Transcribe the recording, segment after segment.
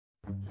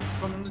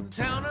From the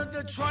town of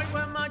Detroit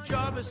where my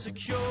job is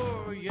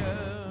secure,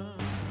 yeah.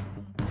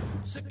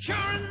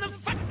 Secure in the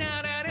fact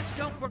now that it's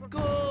gone for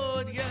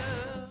good,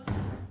 yeah.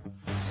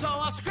 So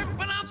I'll scrimp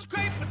and I'll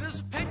scrape at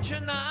this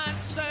pension I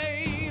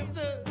saved.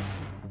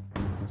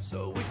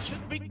 So it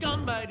should be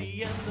gone by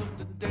the end of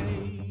the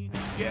day.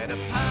 Yeah, the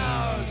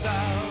power's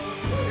out.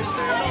 Is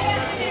there no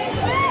one to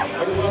say?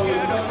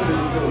 Yeah, the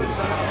power's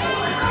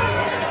out.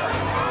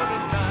 Justice for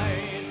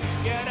tonight.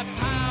 Yeah, the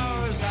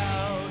power's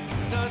out.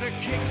 Another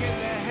kick in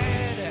the head.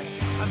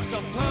 I'm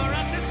so poor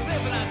at this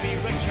living, I'd be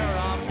richer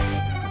off.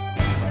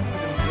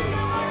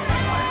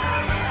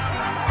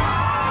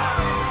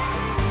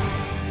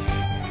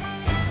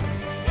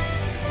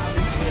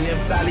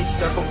 Valley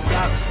circle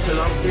blocks till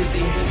I'm busy.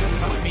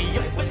 Put me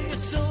up in the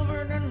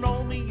silver and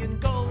roll me in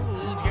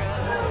gold,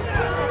 yeah.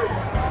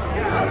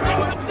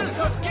 Mix up this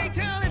whiskey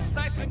till it's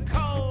nice and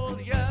cold,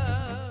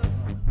 yeah.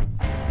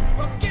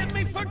 Forgive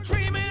me for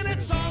dreaming,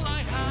 it's all I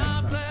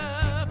have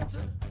left.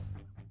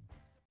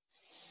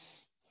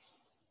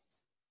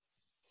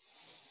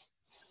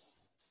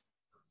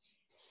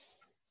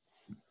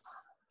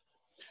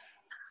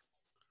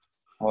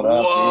 What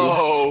up,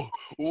 Whoa,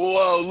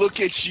 whoa,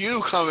 look at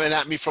you coming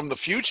at me from the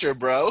future,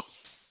 bro.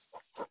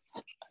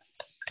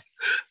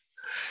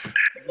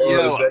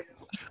 Yo,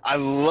 I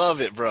love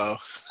it, bro.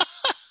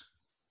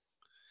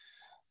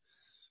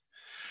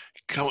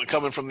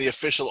 Coming from the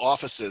official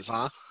offices,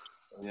 huh?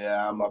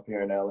 Yeah, I'm up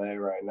here in LA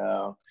right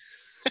now.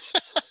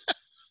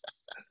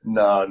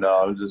 No,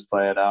 I'm just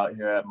playing out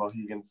here at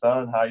Mohegan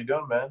Sun. How you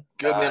doing, man?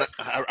 Good, man.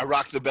 I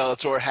rocked the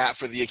Bellator hat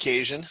for the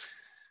occasion.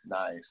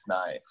 Nice.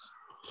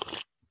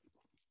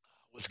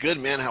 What's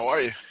good, man? How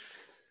are you?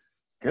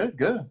 Good.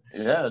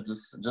 Yeah,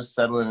 just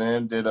settling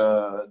in. Did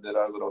our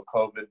little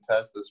COVID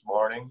test this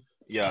morning.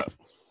 Yeah.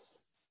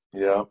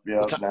 Yep.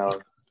 Now,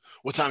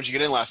 what time did you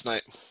get in last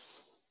night?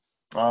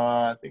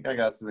 I think I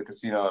got to the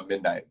casino at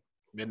midnight.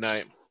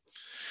 Midnight.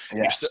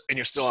 Yeah.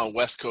 You're still on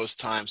West Coast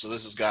time, so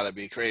this has got to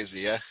be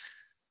crazy, yeah?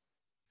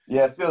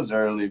 Yeah, it feels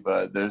early,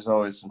 but there's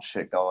always some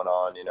shit going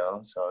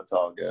on, so it's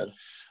all good.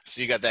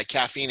 So you got that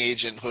caffeine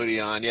agent hoodie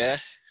on, yeah?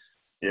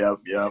 Yep.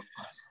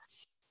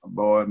 My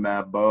boy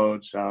Matt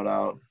Bode, shout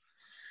out.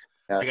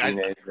 Caffeine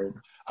agent.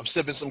 I'm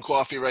sipping some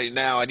coffee right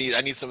now. I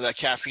need some of that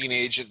caffeine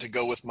agent to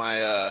go with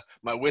my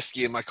my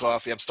whiskey and my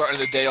coffee. I'm starting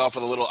the day off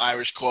with a little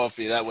Irish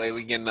coffee. That way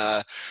we can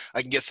I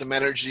can get some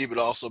energy, but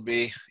also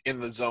be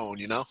in the zone,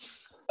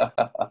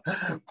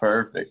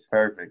 Perfect.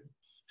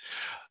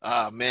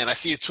 Man, I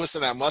see you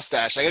twisting that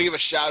mustache. I got to give a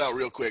shout out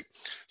real quick.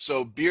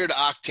 So Beard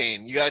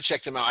Octane, you got to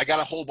check them out. I got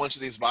a whole bunch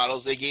of these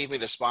bottles they gave me.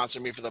 They're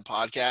sponsoring me for the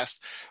podcast.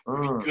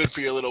 Be good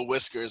for your little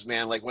whiskers,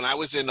 man. Like when I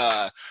was in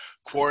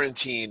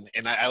quarantine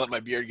and I let my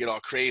beard get all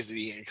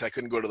crazy because I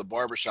couldn't go to the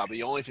barbershop,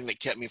 the only thing that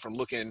kept me from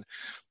looking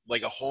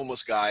like a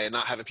homeless guy and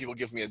not having people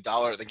give me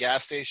 $1 at the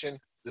gas station,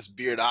 this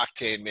Beard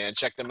Octane, man.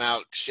 Check them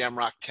out.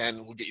 Shamrock 10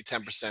 will get you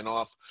 10%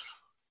 off.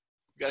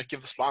 You got to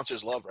give the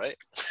sponsors love, right?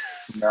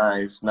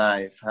 Nice.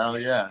 Hell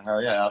yeah.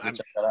 I'll have to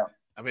check that out.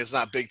 I mean, it's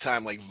not big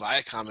time like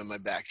Viacom in my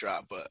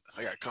backdrop, but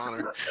I got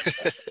Connor.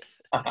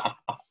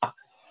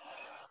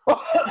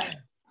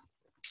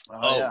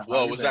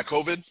 Whoa, was that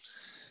COVID?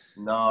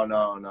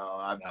 No.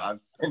 I've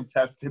been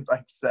tested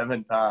like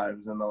 7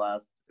 times in the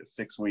last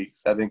 6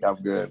 weeks. I think I'm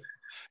good.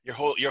 Your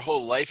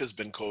whole life has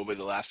been COVID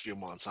the last few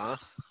months, huh?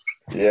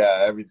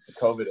 Yeah,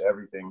 COVID,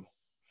 everything.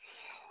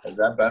 Is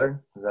that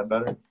better?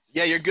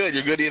 Yeah, you're good.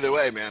 You're good either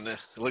way, man.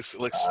 It looks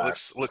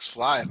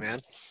fly, man.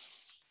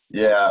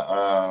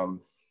 Yeah.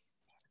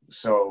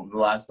 So the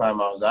last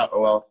time I was out,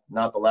 well,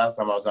 not the last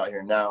time I was out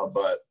here now,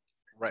 but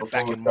right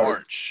back in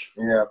March.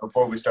 Yeah,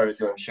 before we started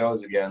doing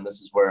shows again, this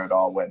is where it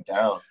all went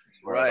down.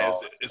 Right,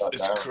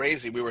 it's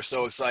crazy. We were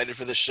so excited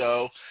for the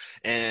show,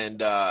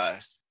 and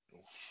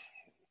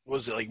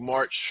was it like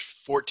March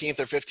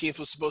 14th or 15th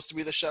was supposed to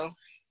be the show?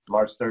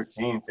 March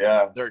 13th,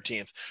 yeah.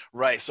 13th,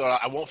 right. So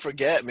I won't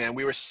forget, man.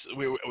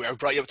 I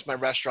brought you up to my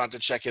restaurant to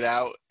check it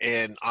out,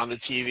 and on the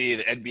TV,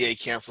 the NBA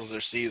cancels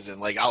their season.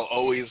 Like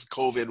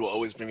COVID will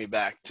always bring me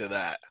back to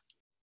that.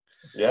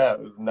 Yeah,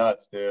 it was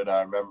nuts, dude.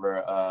 I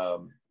remember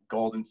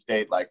Golden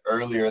State, like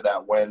earlier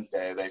that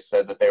Wednesday, they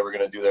said that they were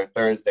going to do their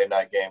Thursday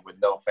night game with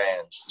no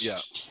fans. Yeah.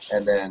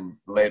 And then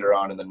later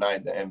on in the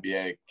night, the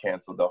NBA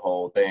canceled the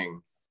whole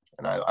thing.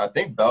 And I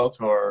think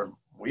Bellator,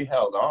 we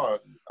held on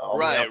all the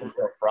way up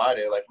until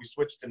Friday. Like, we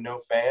switched to no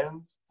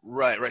fans.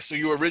 Right. So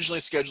you were originally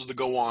scheduled to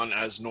go on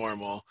as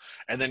normal,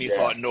 and then you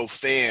thought no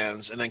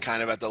fans, and then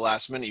kind of at the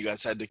last minute, you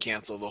guys had to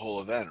cancel the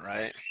whole event,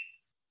 right?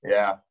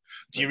 Yeah.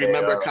 Do you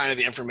remember kind of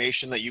the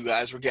information that you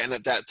guys were getting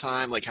at that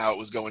time, like how it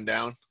was going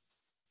down?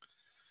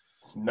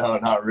 No,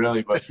 not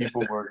really, but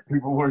people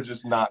were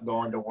just not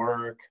going to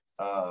work.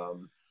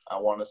 I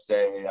want to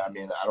say, I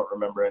mean, I don't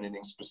remember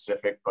anything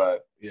specific,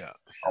 but yeah,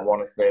 I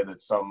want to say that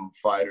some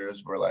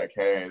fighters were like,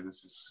 "Hey,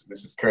 this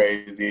is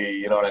crazy,"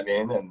 you know what I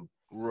mean? And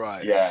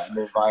right, yeah, I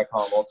mean,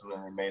 Viacom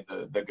ultimately made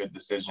the good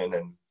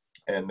decision,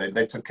 and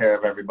they took care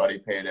of everybody,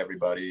 paid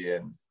everybody,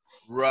 and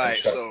right.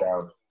 shut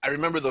down. I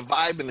remember the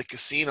vibe in the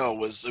casino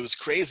was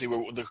crazy.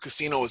 The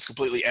casino was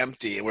completely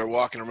empty, and we're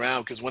walking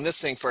around because when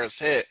this thing first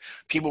hit,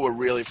 people were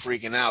really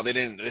freaking out. They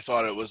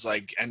thought it was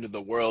like end of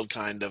the world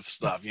kind of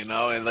stuff, you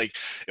know. And like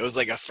it was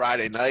like a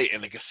Friday night,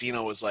 and the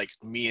casino was like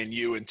me and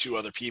you and two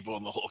other people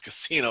in the whole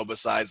casino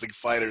besides the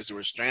fighters who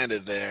were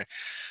stranded there.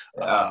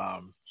 Yeah.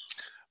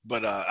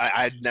 But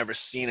I'd never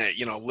seen it,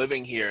 you know,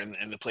 living here,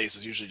 and the place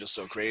is usually just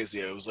so crazy.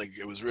 It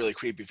was really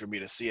creepy for me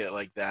to see it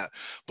like that.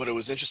 But it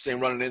was interesting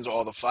running into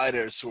all the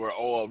fighters who are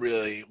all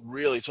really,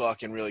 really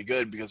talking really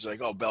good because they're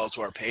like, oh,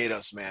 Bellator paid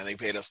us, man. They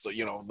paid us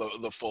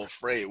the full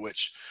freight,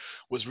 which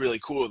was really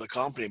cool of the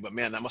company. But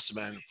man, that must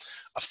have been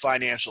a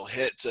financial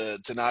hit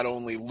to not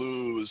only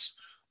lose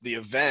the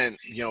event,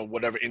 you know,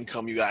 whatever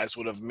income you guys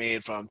would have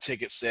made from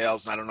ticket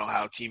sales, and I don't know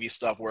how TV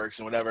stuff works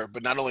and whatever,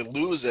 but not only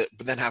lose it,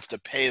 but then have to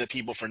pay the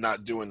people for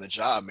not doing the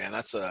job, man.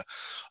 That's a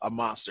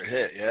monster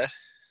hit, yeah?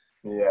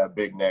 Yeah,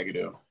 big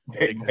negative.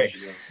 Big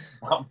negative.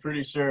 I'm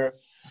pretty sure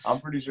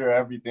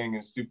everything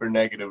is super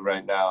negative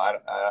right now.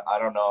 I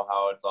don't know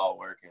how it's all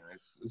working.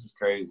 This is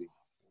crazy.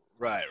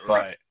 Right, but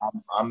right.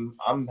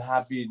 I'm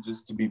happy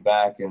just to be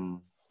back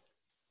and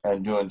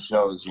doing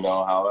shows, you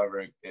know,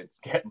 however it's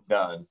getting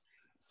done.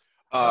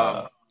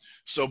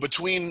 So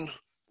between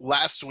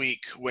last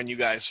week when you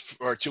guys,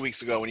 or 2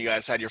 weeks ago when you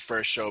guys had your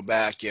first show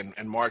back in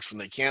March when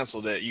they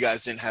canceled it, you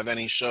guys didn't have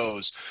any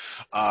shows.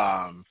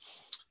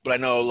 But I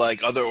know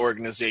like other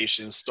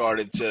organizations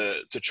started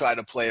to try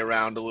to play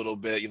around a little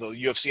bit. You know,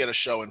 UFC had a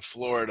show in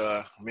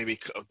Florida, maybe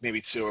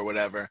two or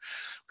whatever,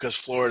 because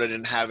Florida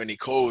didn't have any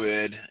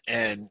COVID,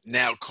 and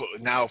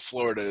now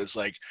Florida is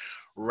like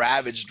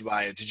ravaged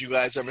by it. Did you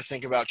guys ever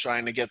think about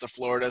trying to get to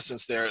Florida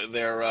since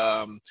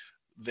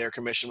their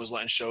commission was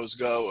letting shows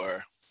go?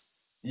 Or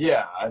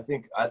yeah, I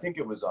think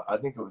it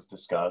was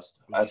discussed.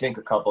 I think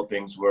a couple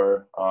things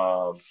were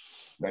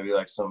maybe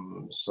like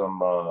some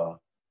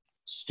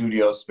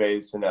studio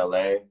space in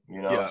LA,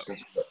 you know,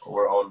 since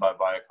we're owned by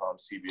Viacom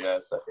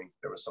CBS. I think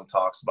there was some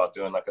talks about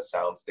doing like a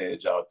sound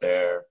stage out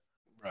there.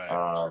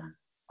 Right.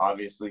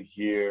 Obviously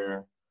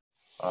here,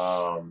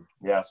 some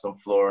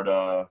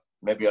Florida,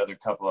 maybe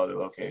couple other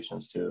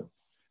locations too.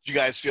 Did you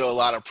guys feel a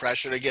lot of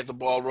pressure to get the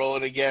ball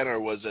rolling again,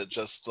 or was it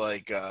just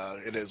like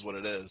it is what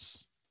it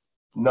is?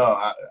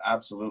 No,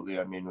 absolutely.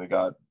 I mean,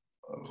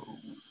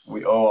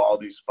 we owe all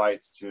these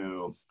fights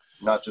to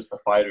not just the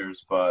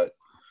fighters, but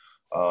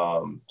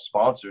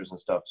sponsors and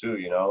stuff too,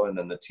 you know, and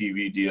then the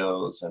TV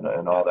deals and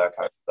all that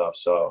kind of stuff.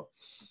 So,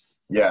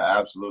 yeah,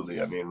 absolutely.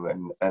 I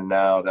mean, and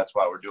now that's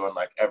why we're doing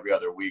like every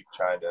other week,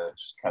 trying to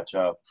just catch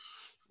up.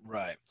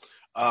 Right.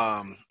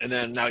 And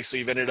then now, so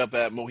you've ended up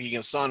at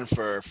Mohegan Sun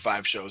for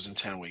 5 shows in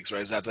 10 weeks,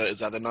 right? Is that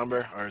the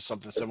number or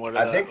something similar to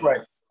that?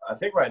 I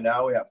think right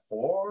now we have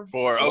 4.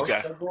 4,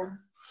 okay.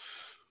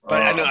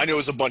 But I know it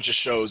was a bunch of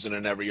shows in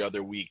an every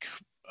other week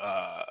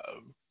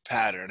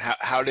pattern.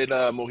 How did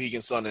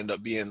Mohegan Sun end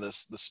up being the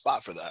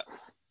spot for that?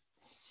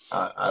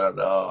 I don't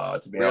know,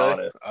 to be really?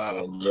 honest.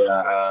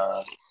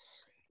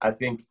 I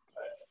think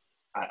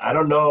I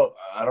don't know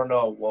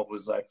what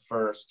was like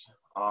first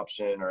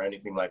option or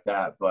anything like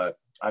that, but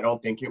I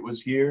don't think it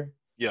was here.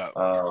 Yeah.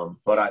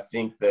 But I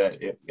think that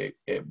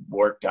it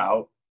worked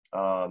out.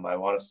 I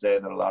want to say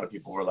that a lot of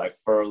people were like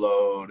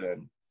furloughed,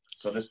 and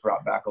so this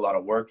brought back a lot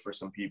of work for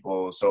some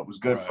people. So it was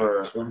good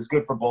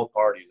for both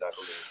parties, I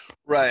believe.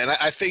 Right, and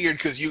I figured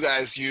because you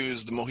guys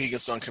used the Mohegan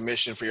Sun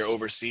Commission for your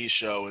overseas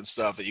show and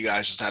stuff, that you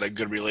guys just had a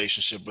good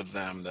relationship with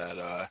them,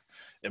 that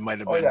it might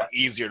have been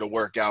easier to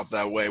work out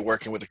that way,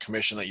 working with a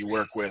commission that you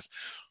work with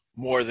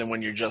more than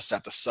when you're just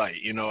at the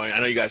site. You know, I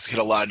know you guys hit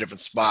a lot of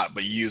different spots,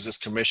 but you use this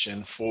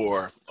commission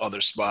for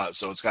other spots,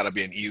 so it's got to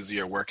be an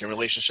easier working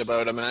relationship, I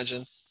would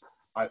imagine.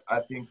 I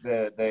think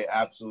that they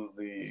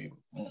absolutely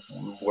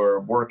were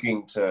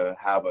working to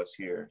have us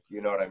here.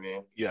 You know what I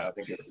mean? Yeah. I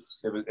think it's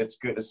good.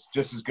 It's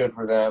just as good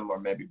for them, or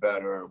maybe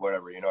better, or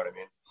whatever. You know what I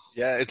mean?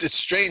 Yeah, it's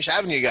strange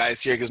having you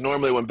guys here, because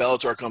normally when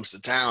Bellator comes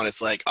to town,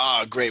 it's like,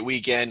 oh, great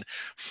weekend,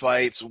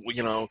 fights.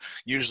 You know,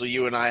 usually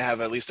you and I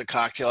have at least a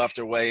cocktail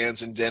after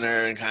weigh-ins and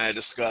dinner and kind of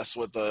discuss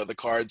what the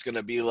card's going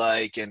to be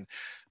like. And,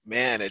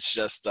 man, it's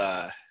just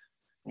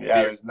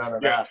there's none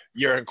of that.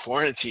 You're in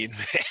quarantine,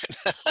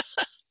 man.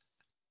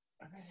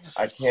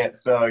 I can't.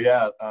 So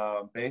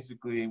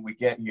basically we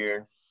get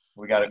here,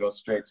 we got to go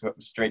straight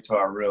to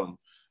our room.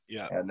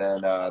 Yeah. And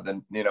then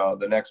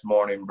the next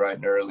morning, bright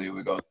and early,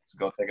 we go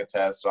take a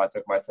test. So I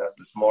took my test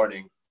this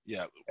morning.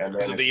 Yeah. And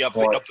was it the up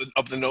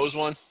the nose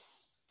one?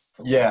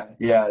 Yeah.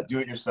 Do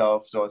it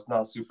yourself. So it's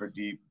not super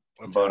deep.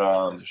 Okay. But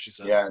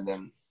and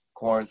then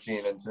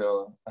quarantine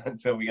until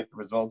we get the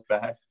results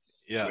back.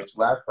 Yeah. Which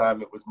last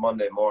time it was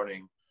Monday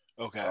morning.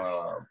 Okay.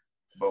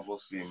 But we'll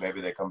see.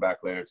 Maybe they come back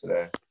later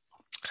today.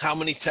 How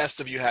many tests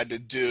have you had to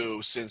do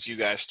since you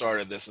guys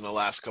started this in the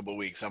last couple of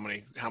weeks? How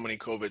many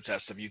COVID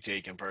tests have you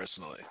taken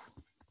personally?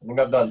 I think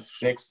I've done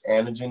 6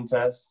 antigen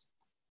tests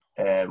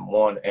and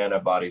 1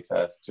 antibody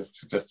test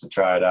just to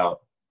try it out.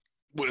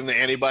 And the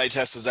antibody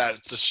test, is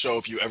that to show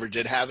if you ever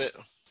did have it?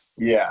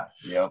 Yeah.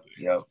 Yep.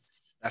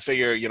 I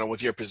figure,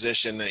 with your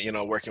position,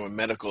 working with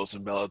medicals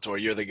in Bellator,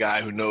 you're the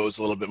guy who knows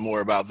a little bit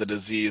more about the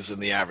disease than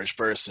the average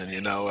person.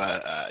 You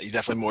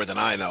definitely more than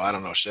I know. I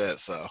don't know shit,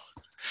 so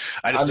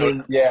I just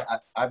know. Yeah,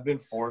 I've been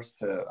forced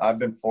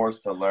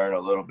to learn a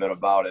little bit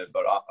about it,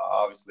 but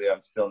obviously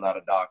I'm still not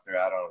a doctor.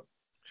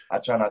 I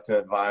try not to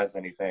advise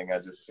anything. I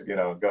just,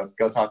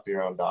 go talk to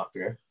your own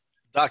doctor.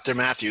 Dr.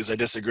 Mathews, I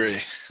disagree.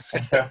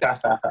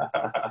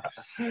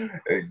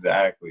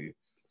 Exactly.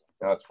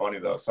 No, it's funny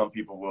though. Some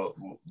people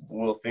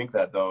will think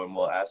that though, and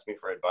will ask me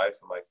for advice.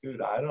 I'm like,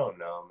 dude, I don't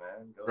know,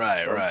 man.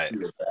 Right.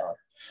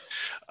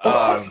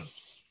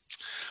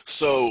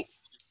 So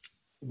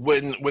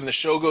when the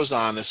show goes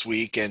on this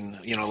week, and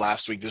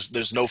last week,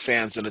 there's no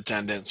fans in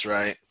attendance,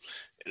 right?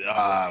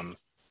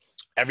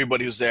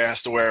 Everybody who's there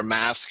has to wear a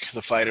mask.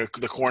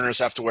 The corners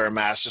have to wear a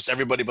mask. Just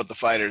everybody but the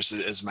fighters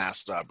is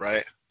masked up,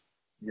 right?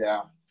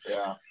 Yeah.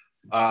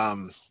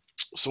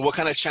 So what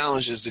kind of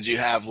challenges did you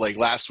have? Like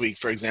last week,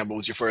 for example,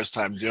 was your first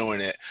time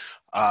doing it.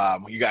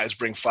 You guys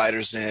bring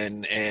fighters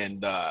in,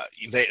 and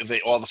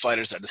they all the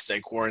fighters had to stay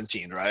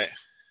quarantined, right?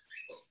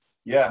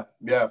 Yeah.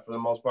 For the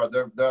most part,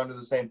 they're under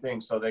the same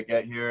thing. So they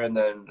get here, and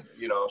then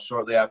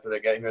shortly after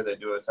they get here, they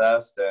do a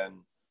test, and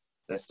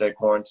they stay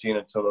quarantined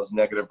until those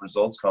negative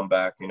results come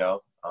back.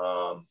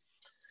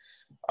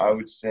 I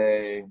would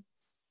say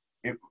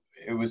it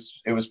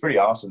was pretty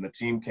awesome. The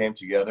team came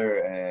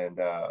together and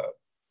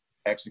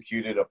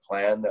executed a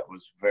plan that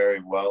was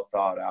very well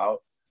thought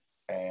out,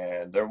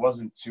 and there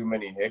wasn't too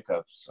many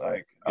hiccups.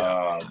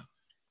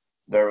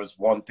 There was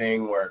one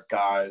thing where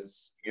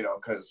guys,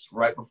 because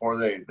right before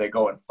they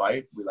go and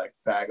fight, we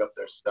bag up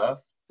their stuff,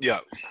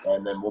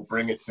 and then we'll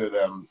bring it to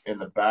them in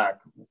the back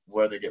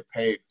where they get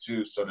paid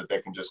too, so that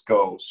they can just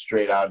go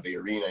straight out of the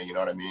arena. You know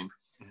what I mean?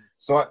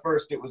 So at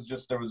first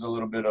there was a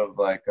little bit of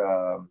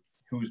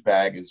whose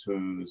bag is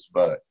whose,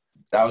 but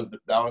that was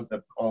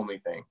the only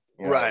thing.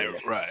 Right.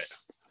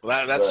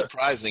 Well, that's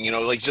surprising,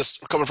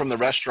 just coming from the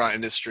restaurant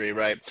industry,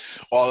 right?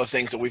 All the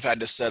things that we've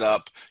had to set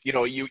up, you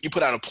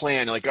put out a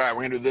plan, you're like, all right,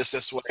 we're going to do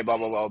this way, blah,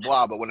 blah, blah,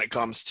 blah. But when it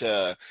comes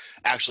to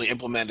actually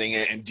implementing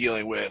it and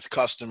dealing with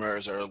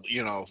customers or, I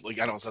know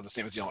it's not the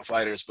same as dealing with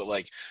fighters, but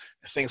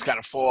things kind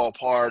of fall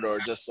apart or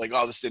just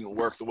oh, this didn't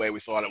work the way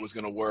we thought it was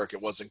going to work.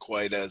 It wasn't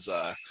quite as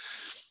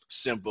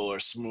simple or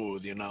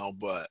smooth,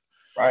 but.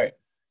 Right.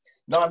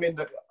 No, I mean,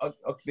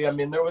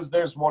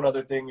 there's one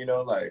other thing,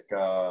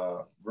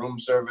 room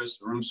service.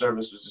 Room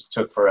service just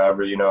took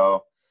forever,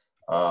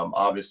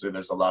 Obviously,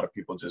 there's a lot of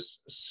people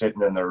just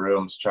sitting in their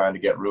rooms trying to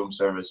get room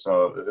service,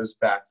 so it was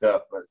backed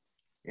up. But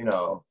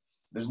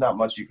there's not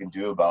much you can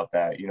do about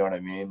that. You know what I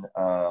mean?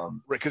 Right,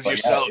 because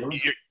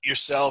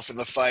yourself and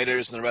the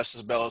fighters and the rest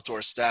of the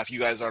Bellator staff, you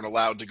guys aren't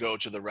allowed to go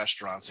to the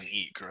restaurants and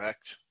eat,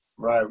 correct?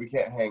 Right, we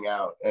can't hang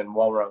out, and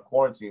while we're on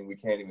quarantine, we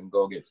can't even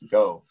go get to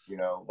go.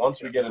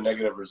 Once we get a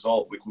negative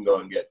result, we can go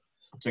and get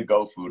to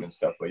go food and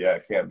stuff. But yeah,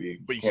 it can't be.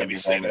 But you can't be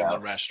staying in the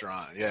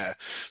restaurant. Yeah,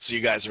 so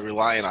you guys are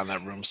relying on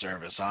that room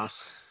service, huh?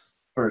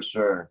 For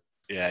sure.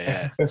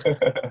 Yeah.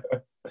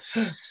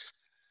 Come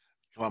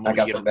on, I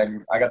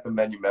got the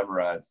menu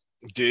memorized.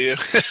 Do you?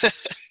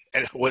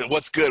 And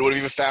what's good? What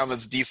have you found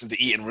that's decent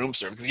to eat in room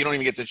service? Because you don't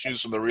even get to choose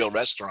from the real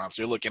restaurants.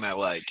 You're looking at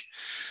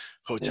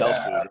hotel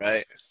food,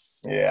 right?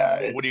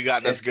 Yeah. What do you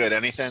got that's good?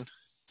 Anything?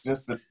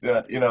 Just the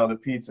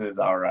pizza is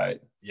all right.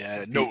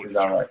 Yeah.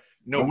 The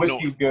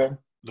whiskey's good.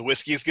 The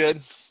whiskey's good?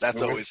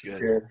 That's always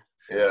good.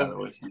 Yeah.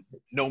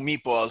 No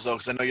meatballs, though,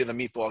 because I know you're the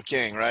meatball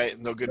king, right?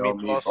 No meatballs? No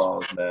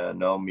meatballs, man.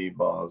 No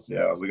meatballs.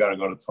 Yeah, we got to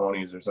go to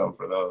Tony's or something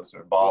for those,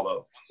 or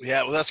Ballo.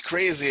 Yeah, well, that's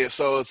crazy.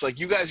 So it's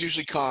you guys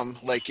usually come,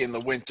 in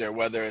the winter,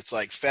 whether it's,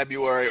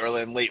 February or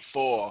in late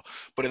fall.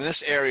 But in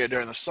this area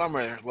during the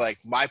summer,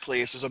 my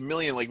place, there's a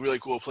million, really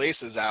cool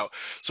places out.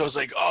 So it's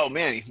oh,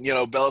 man,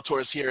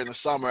 Bellator's here in the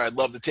summer. I'd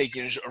love to take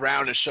you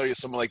around and show you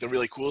some of, the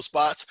really cool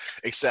spots,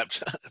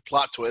 except,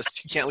 plot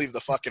twist, you can't leave the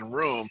fucking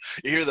room.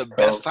 You're here the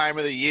best time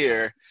of the year,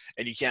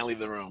 and you can't leave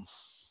the room.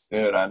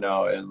 Dude, I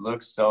know. It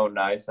looks so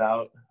nice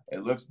out.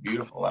 It looks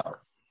beautiful out.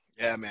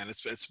 Yeah, man.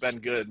 It's been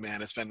good,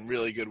 man. It's been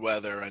really good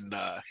weather, and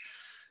I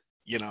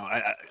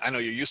know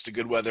you're used to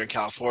good weather in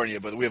California,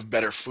 but we have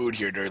better food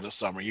here during the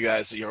summer. You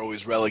guys, you're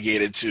always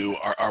relegated to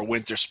our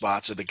winter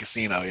spots or the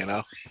casino.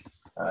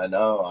 I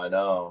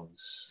know.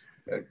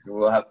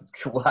 We'll have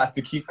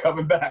to keep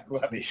coming back.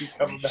 We'll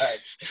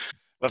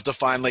have to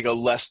find a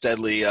less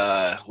deadly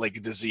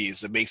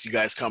disease that makes you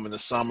guys come in the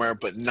summer,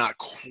 but not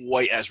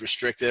quite as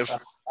restrictive.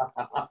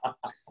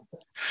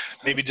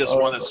 Maybe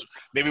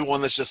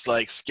one that's just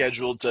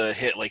scheduled to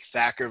hit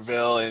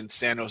Thackerville and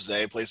San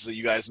Jose, places that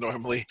you guys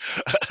normally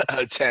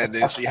attend,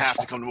 and so you have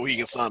to come to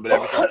Mohegan Sun,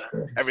 but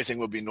everything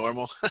will be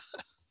normal.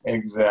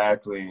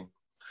 Exactly.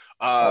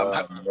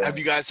 Have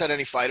you guys had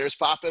any fighters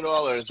pop at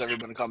all, or has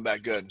everyone come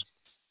back good?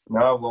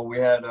 No, well, we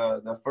had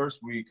the first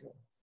week.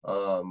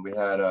 We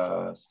had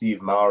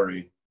Steve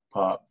Mowry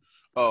pop.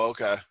 Oh,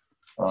 okay.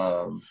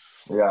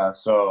 Yeah.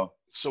 So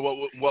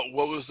what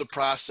was the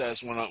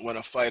process when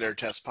a fighter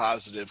tests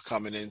positive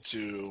coming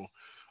into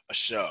a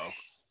show?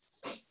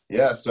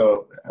 Yeah,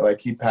 so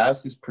like he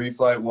passed his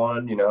pre-flight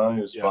one, you know,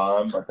 he was Yeah.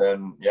 fine, but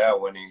then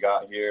when he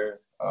got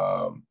here,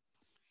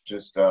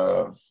 just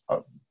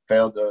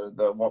failed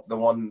the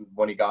one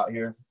when he got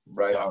here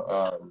right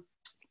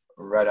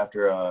right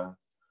after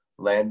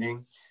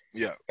landing.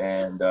 Yeah.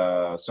 And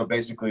so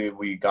basically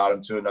we got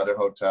him to another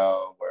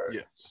hotel where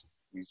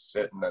he's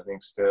sitting, I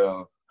think,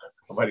 still,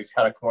 but he's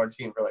got to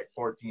quarantine for like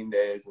 14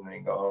 days and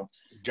then go home.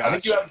 Gotcha. I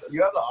think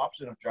you have the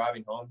option of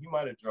driving home. He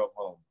might have drove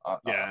home. I'm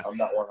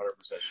not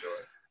 100% sure.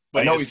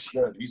 But I know he's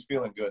good. He's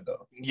feeling good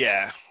though.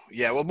 Yeah.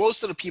 Well,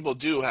 most of the people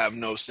do have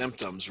no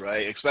symptoms,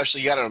 right?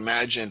 Especially, you got to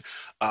imagine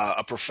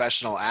a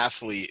professional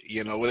athlete.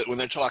 You know, when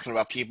they're talking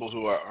about people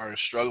who are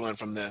struggling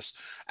from this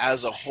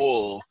as a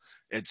whole,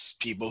 it's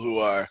people who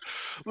are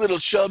a little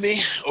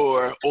chubby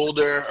or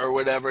older or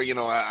whatever. You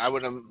know, I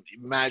would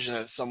imagine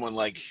that someone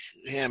like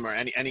him or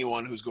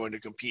anyone who's going to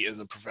compete as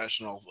a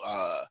professional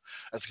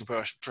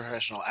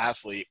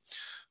athlete,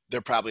 they're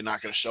probably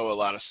not going to show a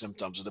lot of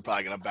symptoms, and they're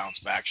probably going to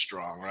bounce back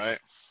strong, right?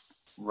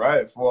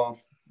 Right. Well,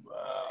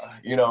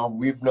 you know,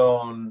 we've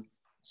known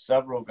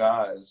several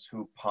guys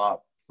who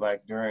pop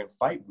like during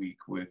fight week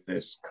with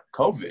this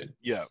COVID.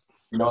 Yeah.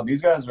 You know,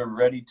 these guys are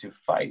ready to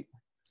fight.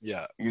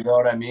 Yeah. You know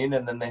what I mean?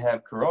 And then they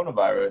have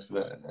coronavirus.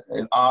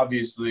 It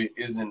obviously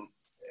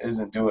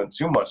isn't doing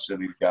too much to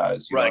these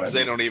guys. Right, because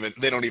they don't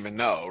even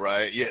know,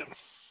 right? Yeah.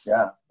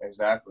 Yeah,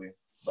 exactly.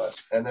 But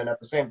and then at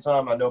the same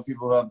time, I know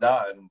people who have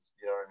died, and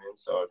you know what I mean.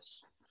 So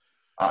it's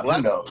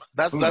who knows?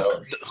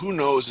 Who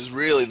knows is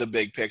really the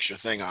big picture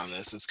thing on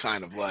this. It's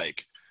kind of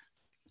like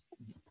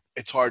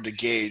it's hard to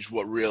gauge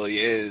what really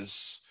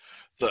is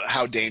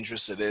how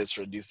dangerous it is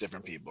for these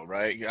different people,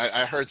 right?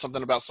 I heard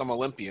something about some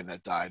Olympian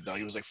that died, though.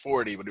 He was like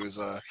 40, but he was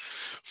a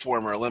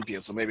former Olympian,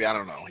 so maybe, I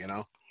don't know, you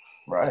know?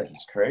 Right,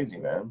 it's crazy,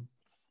 man.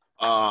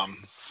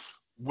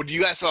 Would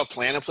you guys have a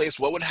plan in place?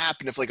 What would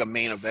happen if like a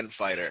main event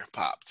fighter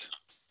popped?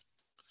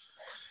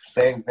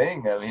 Same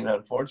thing. I mean,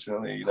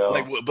 unfortunately, you know.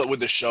 Like, but would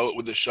the show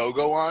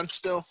go on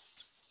still?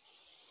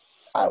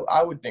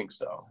 I would think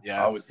so.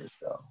 Yeah, I would think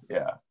so.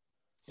 Yeah.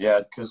 Yeah,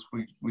 because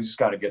we just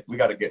gotta do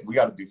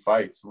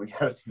fights. We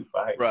gotta do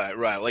fights.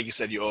 Right. Like you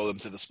said, you owe them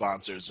to the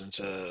sponsors and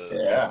to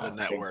the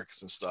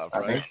networks and stuff,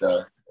 right? I think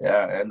so.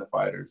 Yeah, and the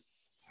fighters.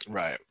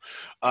 Right.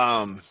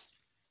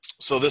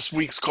 So this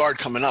week's card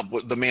coming up,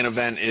 the main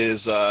event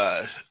is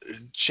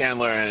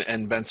Chandler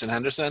and Benson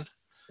Henderson.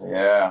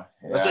 Yeah.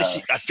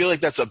 I feel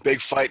like that's a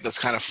big fight that's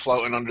kind of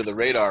floating under the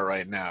radar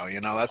right now. You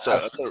know, that's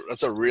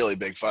a really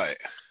big fight.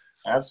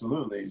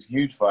 Absolutely, it's a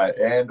huge fight,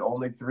 and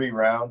only 3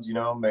 rounds. You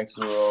know, makes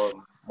it a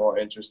little more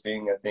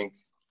interesting. I think.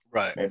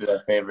 Right. Maybe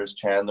that favors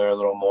Chandler a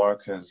little more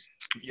because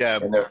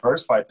in their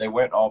first fight they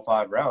went all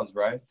 5 rounds,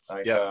 right?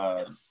 Like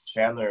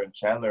Chandler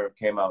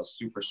came out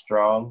super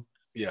strong.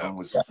 Yeah. And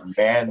was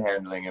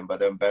manhandling him, but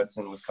then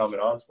Benson was coming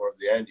on towards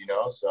the end, you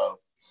know. So.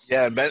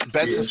 Yeah,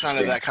 Benson's kind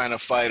of that kind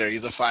of fighter.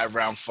 He's a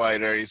 5-round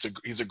fighter. He's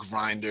a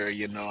grinder,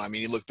 you know. I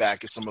mean, you look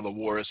back at some of the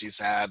wars he's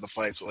had, the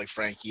fights with like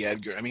Frankie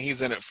Edgar. I mean,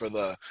 he's in it for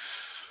the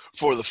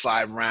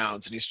 5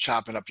 rounds, and he's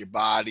chopping up your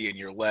body and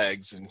your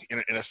legs. And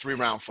in a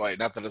 3-round fight,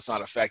 not that it's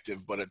not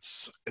effective, but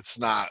it's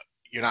not.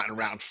 You're not in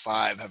round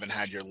 5 having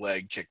had your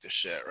leg kicked to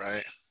shit,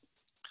 right?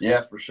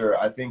 Yeah, for sure.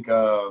 I think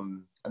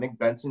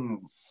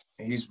Benson,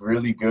 he's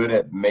really good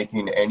at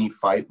making any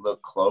fight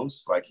look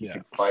close. Like he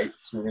can fight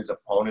to his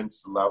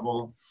opponent's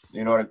level.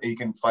 You know what I mean? He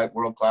can fight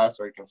world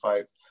class, or he can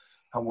fight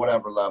at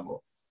whatever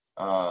level.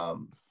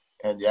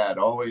 And yeah, it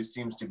always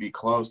seems to be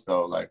close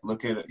though. Like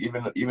look at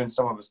even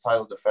some of his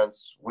title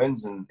defense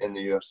wins in the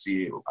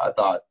UFC. I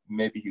thought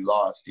maybe he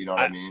lost. You know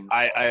what I mean?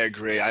 I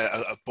agree.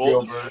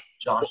 Gilbert,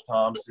 Josh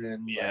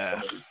Thompson. Yeah.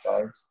 Some of these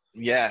guys.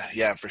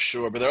 Yeah, for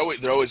sure. But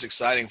they're always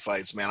exciting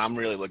fights, man. I'm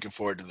really looking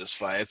forward to this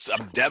fight.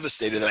 I'm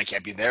devastated that I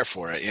can't be there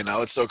for it. You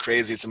know, it's so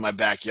crazy. It's in my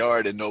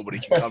backyard and nobody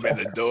can come in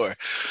the door.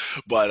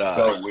 But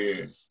so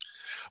weird.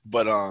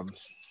 But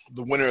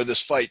the winner of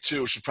this fight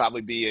too should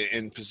probably be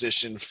in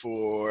position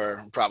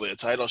for probably a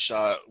title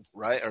shot,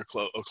 right, or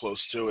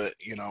close to it.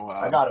 You know,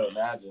 I gotta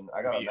imagine.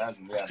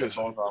 Yeah, because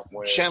both off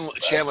wins,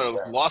 Chandler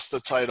lost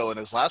the title in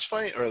his last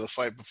fight or the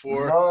fight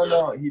before.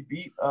 No, he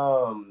beat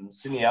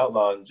Sidney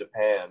Outlaw in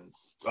Japan.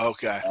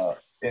 Okay.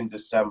 In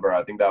December,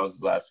 I think that was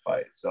his last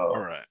fight. So. All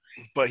right,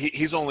 but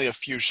he's only a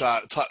few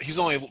shots. He's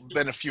only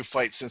been a few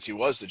fights since he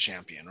was the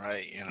champion,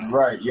 right? You know.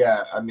 Right.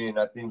 Yeah. I mean,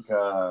 I think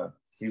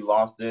he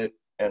lost it.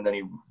 And then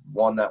he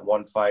won that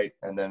one fight,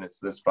 and then it's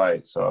this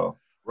fight. So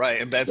right,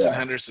 and Benson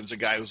Henderson's a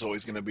guy who's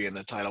always going to be in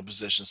the title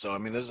position. So I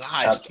mean, there's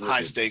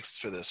high stakes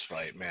for this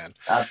fight, man.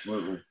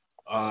 Absolutely.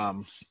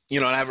 You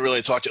know, and I haven't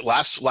really talked to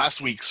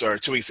last week's or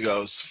 2 weeks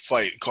ago's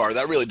fight card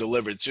that really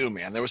delivered too,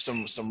 man. There was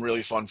some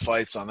really fun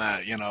fights on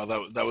that. You know,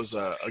 that was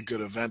a good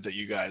event that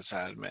you guys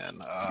had, man.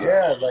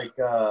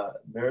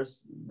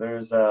 There's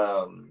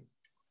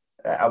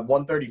at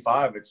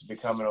 135, it's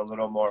becoming a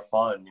little more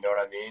fun. You know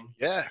what I mean?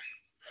 Yeah.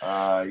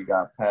 You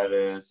got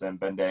Pettis and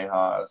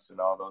Bandejas and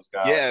all those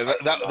guys. Yeah,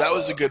 that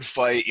was a good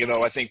fight. You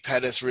know, I think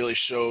Pettis really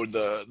showed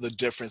the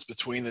difference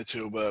between the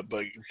two. But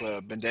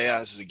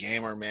Bandejas is a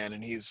gamer, man,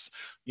 and he's,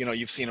 you know,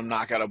 you've seen him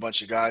knock out a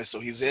bunch of guys, so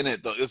he's in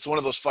it. It's one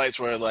of those fights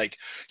where like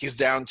he's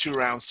down 2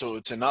 rounds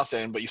to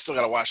nothing, but you still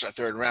got to watch that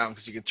 3rd round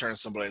because he can turn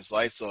somebody's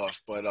lights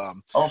off. But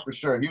oh, for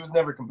sure, he was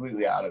never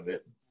completely out of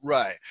it.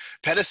 Right.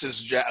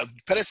 Pettis's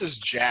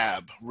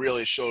jab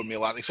really showed me a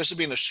lot, especially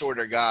being the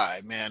shorter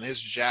guy. Man,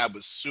 his jab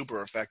was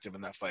super effective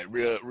in that fight.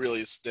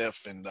 Really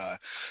stiff, and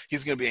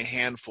he's going to be a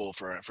handful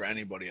for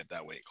anybody at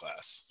that weight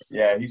class.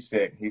 Yeah, he's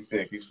sick. He's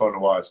fun to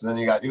watch. And then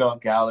you got, you know,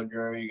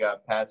 Gallagher, you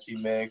got Patchy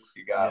Mix,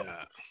 you got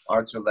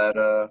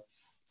Archuleta.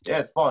 Yeah,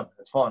 it's fun.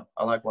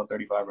 I like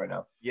 135 right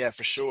now. Yeah,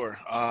 for sure.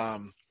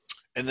 And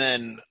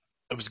then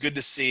it was good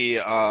to see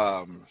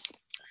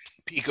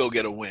Pico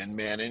get a win,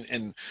 man.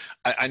 And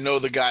I know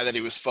the guy that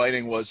he was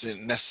fighting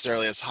wasn't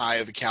necessarily as high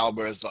of a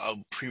caliber as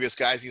the previous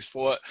guys he's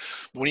fought.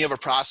 But when you have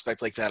a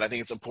prospect like that, I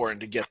think it's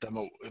important to get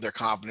them their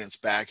confidence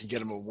back and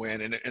get him a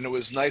win. And it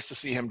was nice to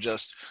see him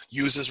just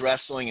use his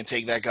wrestling and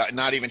take that guy.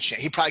 Not even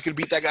he probably could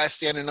beat that guy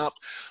standing up,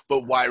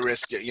 but why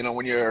risk it? You know,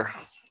 when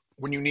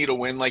you need a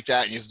win like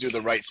that, and you just do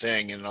the right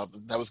thing. And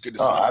that was good to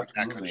see him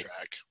back on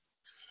track.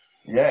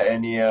 Yeah,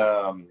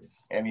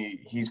 and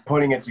he's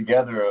putting it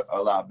together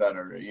a lot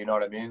better. You know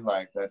what I mean?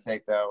 Like that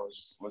takedown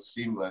was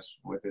seamless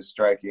with his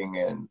striking,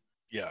 and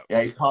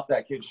he popped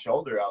that kid's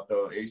shoulder out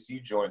though,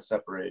 AC joint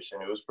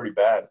separation. It was pretty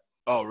bad.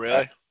 Oh,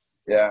 really?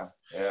 Yeah.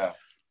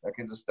 That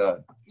kid's a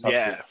stud.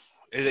 Tough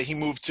kid. He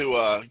moved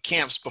to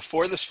camps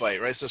before this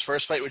fight, right? It's his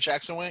first fight with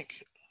Jackson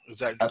Wink. Is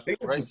that I think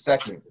right? It's his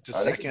second. It's his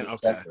second.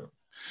 Okay. Second.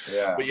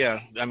 Yeah. But yeah,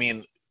 I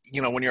mean,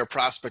 you know, when you're a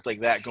prospect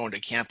like that, going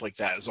to camp like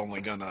that is only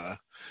gonna,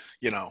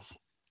 you know,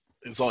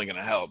 it's only going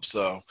to help.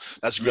 So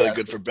that's really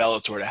good for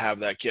Bellator to have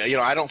that kid. You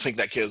know, I don't think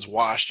that kid is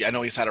washed. I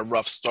know he's had a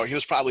rough start. He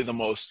was probably the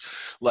most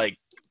like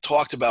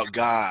talked about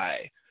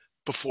guy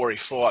before he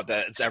fought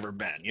that it's ever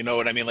been. You know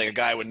what I mean? Like a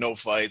guy with no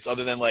fights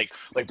other than like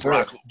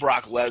Brock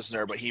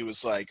Lesnar, but he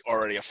was like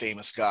already a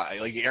famous guy.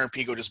 Like Aaron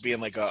Pico just being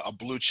like a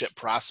blue chip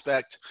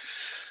prospect,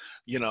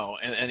 you know,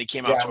 and he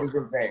came out. Yeah, it was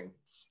insane.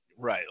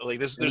 Right. Like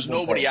there's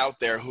nobody out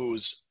there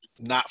who's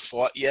not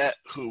fought yet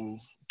who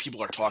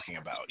people are talking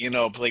about. You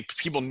know, like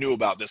people knew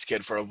about this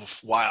kid for a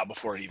while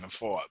before he even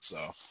fought. So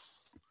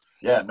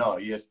yeah, no,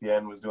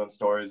 ESPN was doing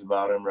stories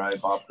about him,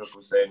 right? Bob Cook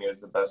was saying he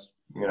was the best,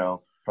 you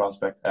know,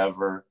 prospect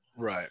ever.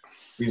 Right.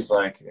 He's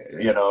like,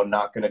 you know,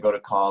 not going to go to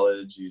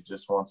college. He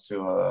just wants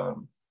to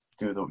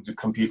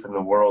compete for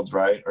the worlds,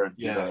 right? Or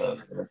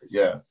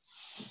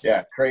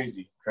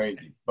crazy.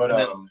 But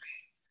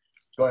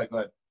go ahead.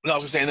 No, I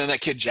was saying, then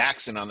that kid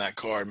Jackson on that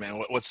card, man.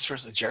 What's his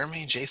first name?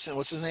 Jeremy? Jason?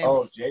 What's his name?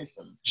 Oh,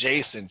 Jason.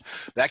 Jason.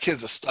 That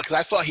kid's a stuck.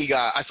 I thought he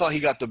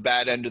got the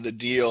bad end of the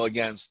deal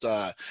against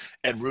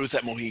Ed Ruth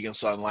at Mohegan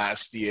Sun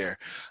last year.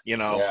 You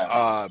know,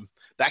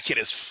 that kid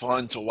is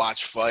fun to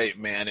watch fight,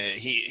 man.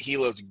 He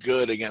looked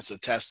good against a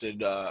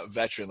tested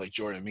veteran like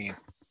Jordan Mean.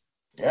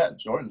 Yeah,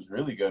 Jordan's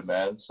really good,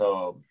 man.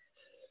 So,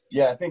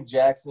 yeah, I think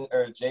Jason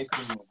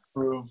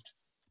proved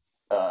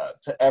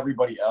to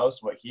everybody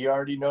else what he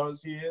already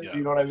knows he is,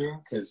 you know what I mean?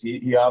 Because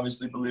he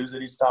obviously believes that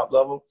he's top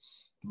level,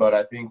 but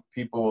I think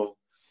people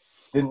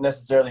didn't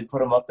necessarily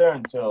put him up there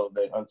until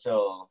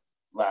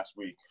last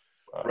week.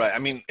 Right. I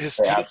mean, his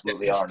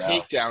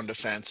takedown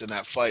defense in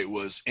that fight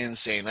was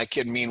insane. That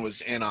kid Mean was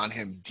in on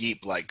him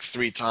deep like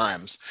 3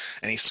 times,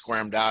 and he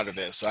squirmed out of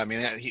it. So, I mean,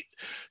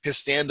 his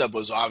stand-up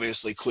was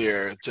obviously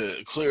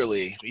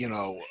clearly, you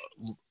know,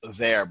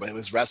 there, but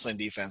his wrestling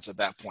defense at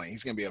that point,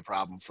 he's going to be a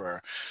problem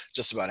for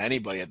just about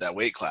anybody at that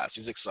weight class.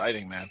 He's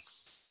exciting, man.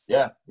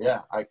 Yeah.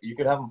 You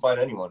could have him fight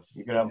anyone.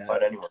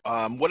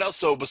 What else?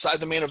 So, besides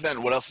the main event,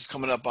 what else is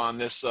coming up on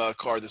this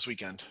card this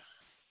weekend?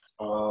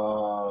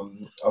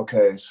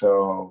 Okay,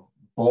 so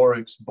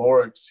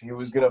Borix, he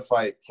was gonna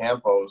fight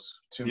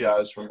Campos, 2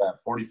 guys from that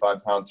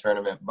 45-pound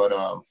tournament, but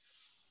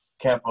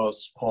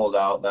Campos pulled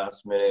out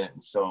last minute,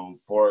 and so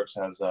Borix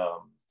has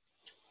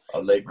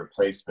a late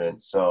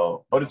replacement.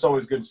 So, but it's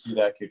always good to see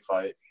that kid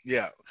fight.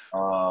 Yeah.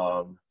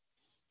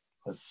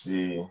 Let's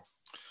see,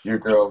 your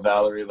girl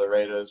Valerie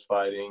Laredo is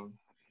fighting.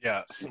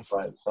 Yeah. She's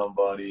fighting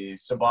somebody.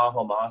 Sabah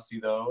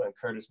Homasi though, and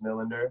Curtis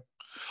Millender.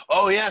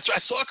 Oh yeah, so I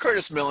saw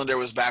Curtis Millender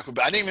was back with.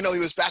 I didn't even know he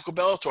was back with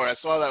Bellator. I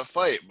saw that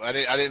fight, but I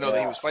didn't know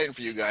that he was fighting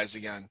for you guys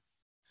again.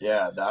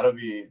 Yeah, that'll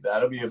be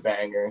a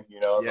banger.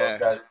 You know,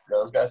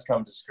 those guys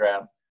come to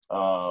scrap.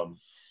 But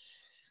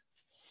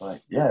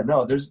yeah,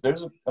 no, there's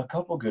a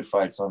couple good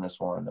fights on this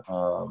one.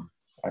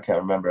 I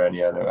can't remember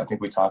any other. I think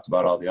we talked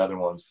about all the other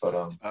ones, but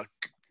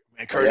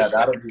and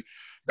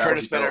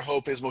Curtis better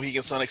hope his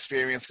Mohegan Sun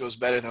experience goes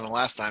better than the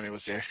last time he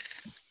was here.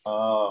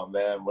 Oh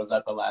man, was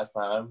that the last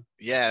time?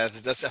 Yeah,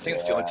 that's. I think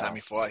that's the only time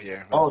he fought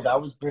here.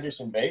 That was British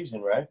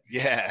Invasion, right?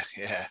 Yeah.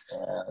 Yeah,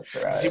 that's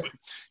right.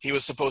 He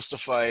was supposed to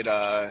fight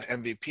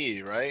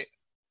MVP, right?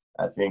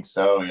 I think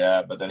so.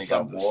 Yeah, but then he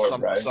got warped,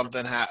 right?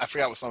 I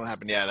forgot what something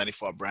happened. Yeah, then he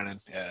fought Brennan.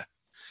 Yeah.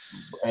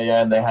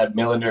 Yeah, and they had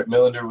Millender.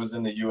 Millender was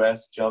in the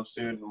U.S.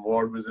 jumpsuit, and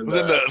Ward was in Was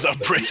in the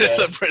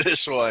the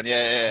British one.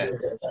 Yeah.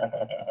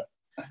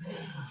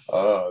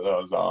 Oh, that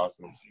was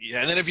awesome.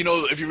 Yeah, and then if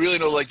you really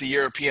know like the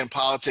European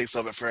politics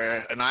of it, for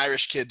an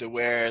Irish kid to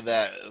wear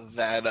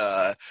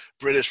that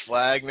British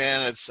flag,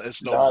 man,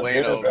 it's no Not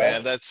bueno, good, right?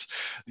 man. That's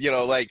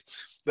like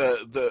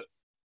the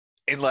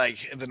in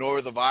the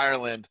north of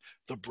Ireland,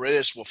 the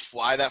British will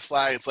fly that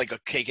flag. It's like a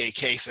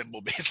KKK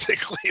symbol,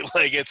 basically.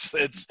 Like it's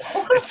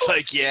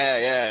like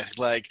yeah.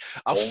 Like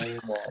I'll say,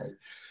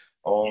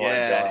 Oh my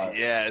God.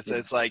 yeah.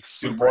 It's like Did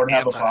super Ward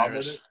have a problem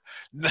with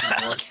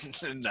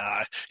anti-Irish. it?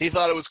 Nah. He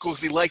thought it was cool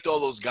because he liked all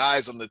those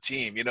guys on the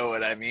team. You know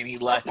what I mean? He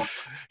liked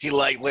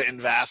Linton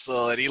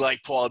Vassell and he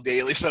liked Paul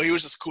Daly, so he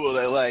was just cool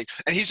to like.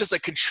 And he's just a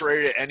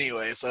contrarian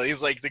anyway, so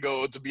he's like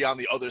to be on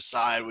the other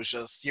side was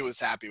just he was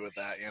happy with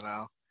that, you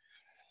know.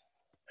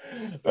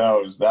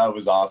 That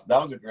was awesome.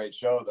 That was a great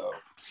show, though.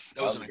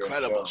 That was an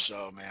incredible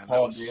show, man.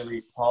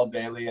 Paul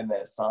Daly, and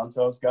that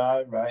Santos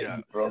guy, right? Yeah.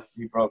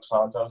 He broke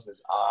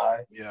Santos's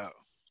eye. Yeah.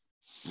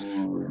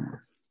 Mm.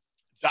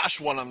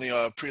 Josh won on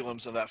the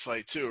prelims of that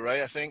fight too,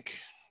 right?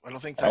 I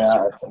don't think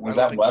that was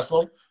that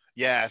Wessel?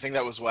 Yeah, I think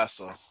that was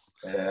Wessel.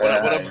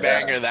 Yeah, what a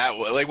banger that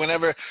was. Like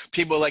whenever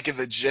people like in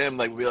the gym,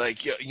 like be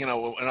like, you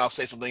know, and I'll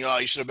say something, oh,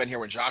 you should have been here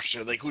when Josh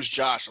was. Like, who's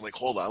Josh? I'm like,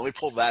 hold on, let me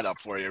pull that up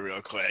for you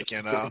real quick,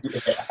 you know.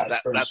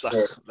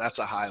 That's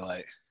a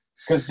highlight.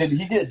 Because did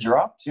he get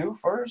dropped too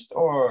first,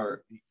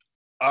 or?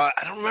 I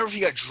don't remember if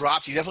he got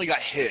dropped. He definitely got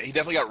hit. He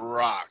definitely got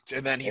rocked,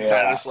 and then he kind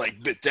of just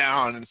like bit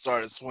down and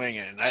started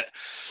swinging. I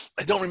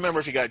don't remember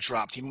if he got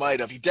dropped. He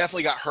might have. He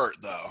definitely got hurt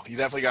though. He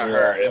definitely got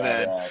hurt. And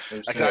then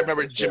I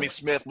remember Jimmy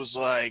Smith was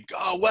like,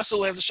 "Oh,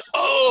 Wessel lands a shot."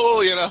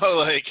 Oh, you know,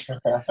 like.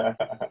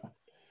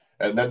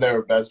 And then they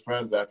were best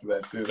friends after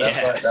that too.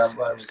 That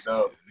fight was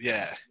dope.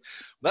 Yeah.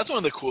 That's one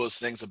of the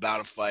coolest things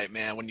about a fight,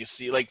 man. When you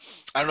see, like,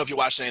 I don't know if you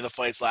watched any of the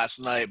fights last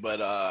night,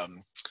 but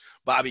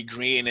Bobby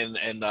Green and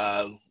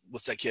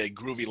what's that kid,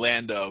 Groovy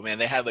Lando, man,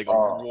 they had like a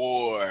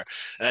war.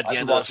 And at the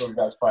end of those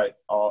guys fight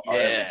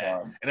every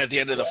time. And at the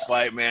end of the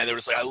fight, man, they were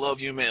just like, "I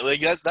love you, man." Like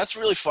that's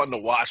really fun to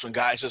watch when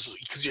guys just,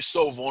 because you're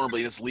so vulnerable,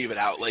 you just leave it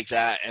out like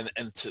that, and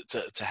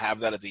to have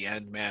that at the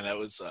end, man, that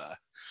was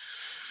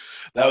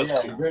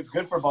cool.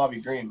 Good for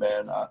Bobby Green,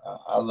 man.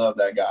 I love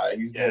that guy.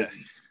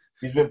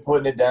 He's been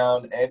putting it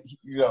down, and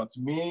you know,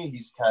 to me,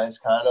 he's kind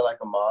of like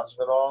a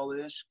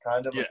Masvidal-ish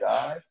kind of a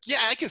guy. Yeah,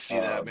 I can see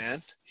that, man.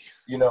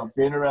 You know,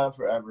 been around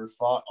forever,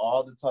 fought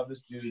all the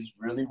toughest dudes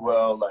really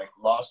well, like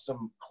lost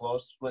some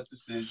close split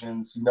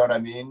decisions. You know what I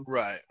mean?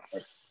 Right.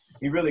 Like,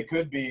 he really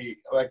could be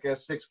like a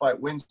 6-fight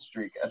win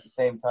streak at the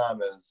same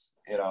time as,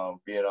 you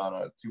know, being on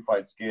a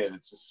 2-fight skid.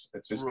 It's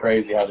just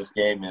crazy how this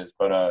game is.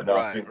 But no,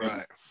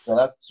 right. So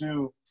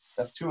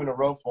that's two in a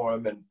row for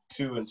him, and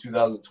 2 in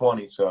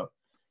 2020. So.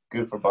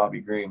 Good for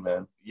Bobby Green,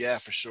 man. Yeah,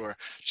 for sure.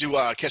 Did you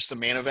catch the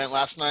main event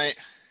last night?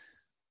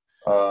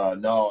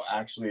 No,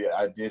 actually,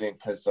 I didn't,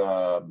 because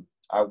I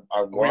was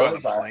on a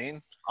plane?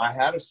 I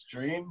had a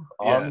stream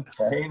on the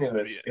plane. It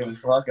was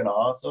fucking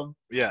awesome.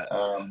 Yeah.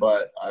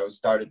 But I was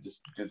started to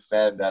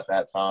descend at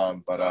that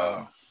time. But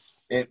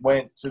it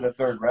went to the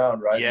 3rd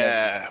round, right?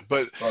 Yeah,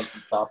 but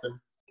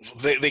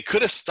they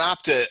could have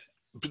stopped it.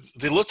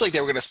 They looked like they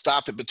were going to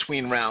stop it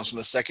between rounds from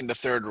the 2nd to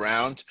 3rd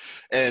round,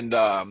 and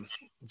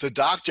the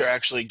doctor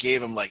actually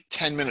gave him like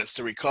 10 minutes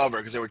to recover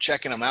because they were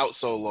checking him out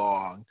so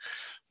long.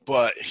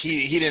 But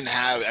he didn't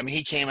have. I mean,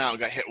 he came out and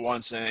got hit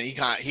once, and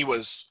he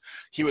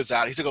was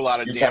out. He took a lot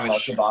of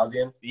damage.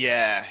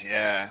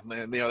 Yeah.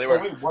 You know, they were.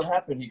 Wait, what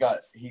happened? He got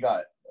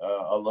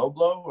a low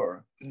blow,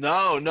 or?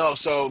 No.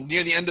 So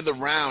near the end of the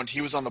round, he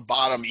was on the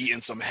bottom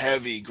eating some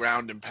heavy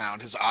ground and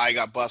pound. His eye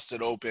got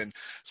busted open.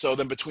 So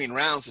then between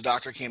rounds, the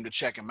doctor came to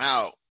check him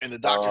out, and the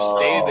doctor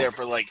stayed there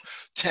for like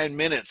 10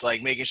 minutes,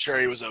 like making sure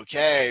he was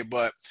okay.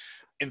 But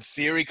in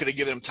theory, could have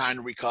given him time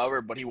to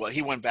recover, but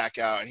he went back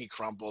out and he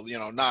crumpled. You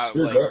know,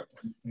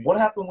 What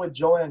happened with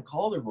Joanne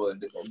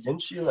Calderwood?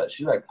 Didn't she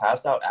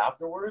passed out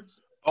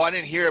afterwards? Oh, I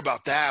didn't hear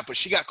about that, but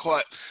she got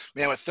caught,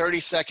 man, with 30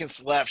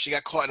 seconds left. She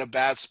got caught in a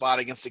bad spot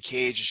against the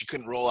cage, and she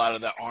couldn't roll out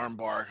of that arm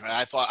bar. And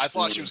I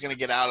thought she was going to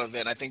get out of it,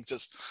 and I think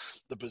just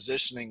the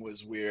positioning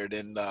was weird.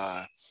 And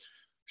I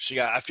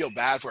feel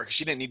bad for her because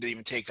she didn't need to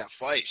even take that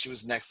fight. She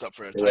was next up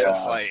for a title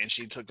fight, and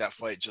she took that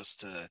fight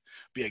just to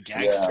be a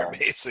gangster,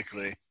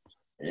 basically.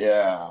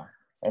 Yeah.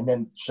 And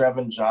then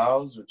Trevor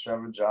Giles,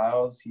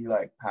 he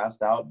like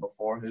passed out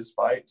before his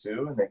fight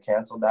too, and they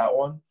canceled that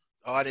one.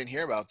 Oh, I didn't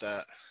hear about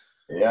that.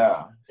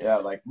 Yeah,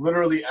 like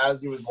literally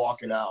as he was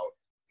walking out,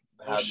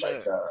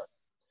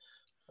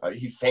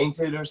 he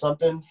fainted or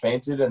something,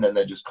 and then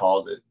they just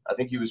called it. I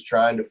think he was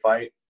trying to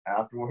fight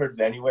afterwards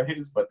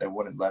anyways, but they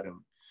wouldn't let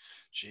him.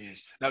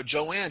 Jeez. Now,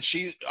 Joanne,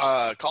 she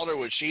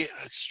Calderwood, she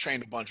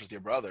trained a bunch with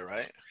your brother,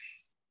 right?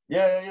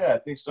 Yeah, I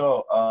think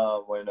so.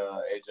 When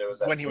AJ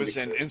was he was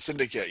in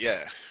Syndicate,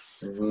 yeah.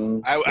 Mm-hmm.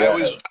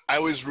 I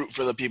always root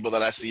for the people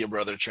that I see your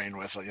brother train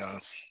with, you know.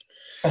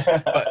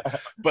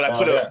 But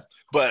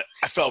but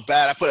I felt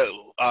bad. I put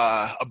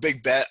a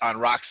big bet on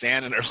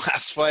Roxanne in her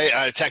last fight.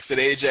 I texted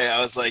AJ.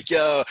 I was like,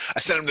 "Yo," I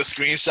sent him the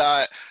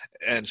screenshot,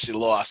 and she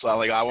lost. So I'm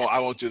like, I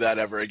won't do that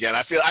ever again.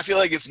 I feel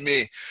like it's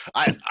me.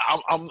 I'm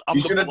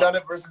You should have done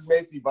it versus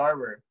Macy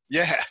Barber.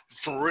 Yeah,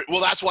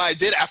 well, that's why I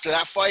did after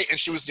that fight, and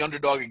she was the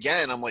underdog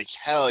again. I'm like,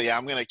 hell yeah,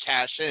 I'm gonna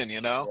cash in,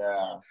 you know?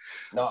 Yeah.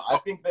 No, I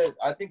think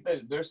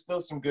that there's still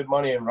some good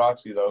money in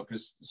Roxy though,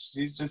 because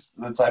she's just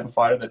the type of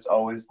fighter that's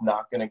always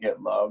not gonna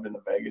get love in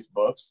the Vegas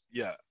books.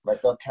 Yeah.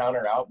 Like they'll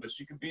counter out, but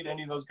she could beat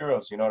any of those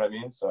girls. You know what I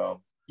mean?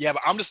 So. Yeah,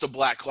 but I'm just a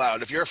black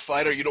cloud. If you're a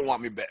fighder, you don't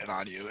want me betting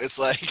on you. It's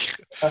like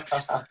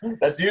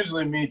that's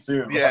usually me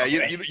too. Yeah,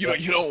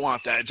 you don't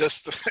want that.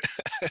 Just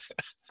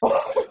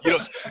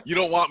you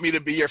don't want me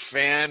to be your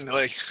fan,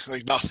 like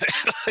nothing.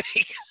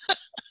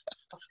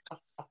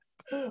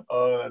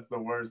 Oh, that's the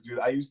worst, dude.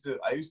 I used to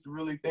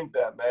really think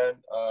that, man.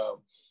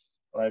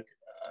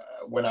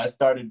 When I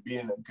started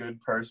being a good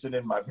person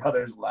in my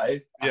brother's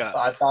life, yeah,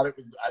 I thought it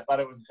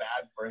was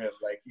bad for him.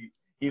 Like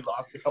he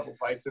lost a couple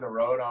fights in a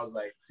row, and I was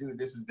like, dude,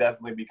 this is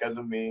definitely because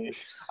of me.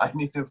 I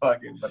need to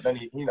fucking. But then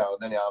he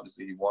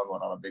obviously he won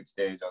one on a big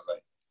stage. I was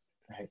like,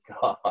 thank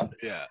God.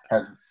 Yeah,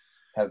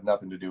 has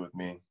nothing to do with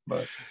me,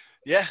 but.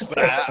 Yeah, but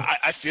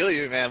I feel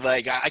you, man.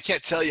 Like, I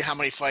can't tell you how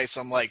many fights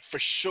I'm like, for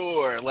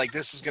sure, like,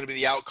 this is going to be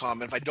the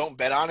outcome. And if I don't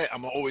bet on it,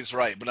 I'm always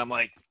right. But I'm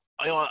like,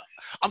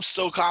 I'm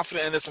so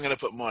confident in this, I'm going to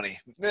put money.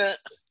 Nah.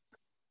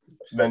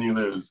 Then you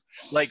lose.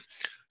 Like,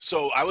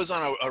 so I was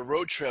on a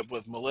road trip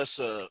with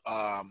Melissa,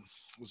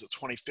 was it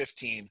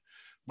 2015,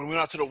 when we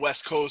went out to the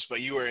West Coast, but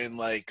you were in,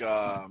 like,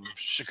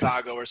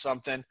 Chicago or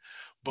something.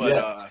 But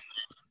yeah.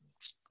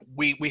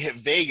 We hit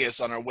Vegas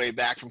on our way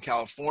back from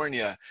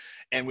California,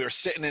 and we were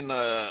sitting in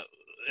a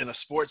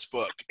sports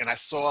book, and I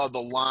saw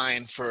the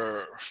line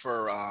for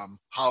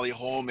Holly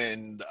Holm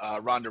and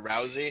Ronda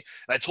Rousey, and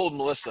I told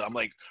Melissa, I'm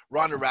like,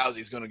 Ronda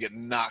Rousey's gonna get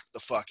knocked the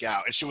fuck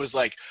out, and she was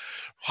like,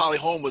 Holly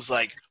Holm was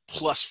like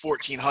plus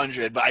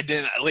 1,400, but I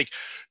didn't like,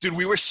 dude,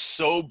 we were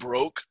so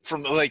broke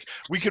from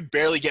we could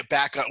barely get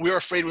back on. We were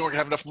afraid we weren't gonna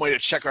have enough money to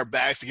check our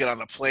bags to get on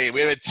the plane.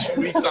 We had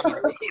 2 weeks on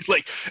the road,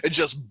 and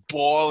just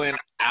balling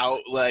out.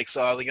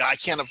 So I was like, I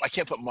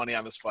can't put money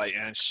on this fight.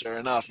 And sure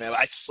enough, man,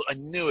 I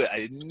knew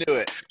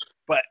it.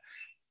 But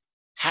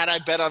had I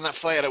bet on that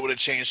fight, I would have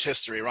changed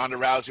history. Ronda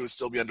Rousey would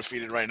still be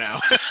undefeated right now.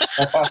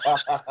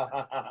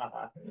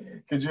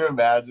 Could you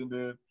imagine,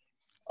 dude?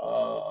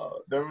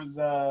 There was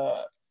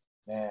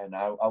man,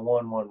 I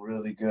won one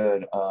really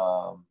good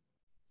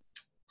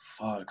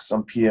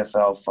some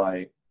PFL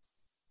fight.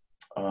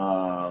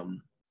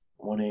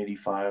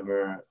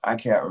 185er. I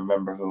can't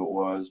remember who it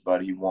was,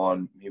 but he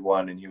won,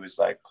 and he was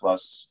like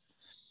plus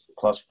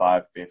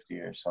 550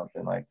 or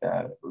something like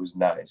that. It was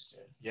nice.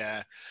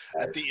 Yeah.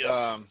 At the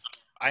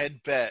I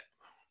had bet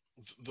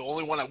the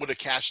only one I would have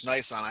cashed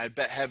nice on. I had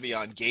bet heavy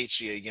on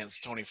Gaethje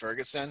against Tony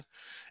Ferguson.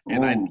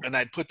 And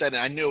I put that in.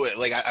 I knew it.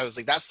 Like I was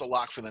like, that's the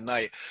lock for the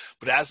night.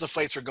 But as the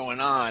fights were going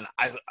on,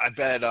 I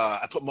bet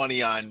I put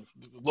money on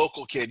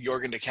local kid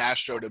Jorgen De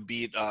Castro to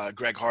beat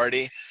Greg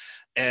Hardy,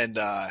 and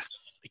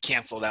it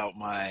canceled out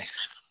my.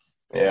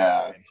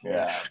 Yeah.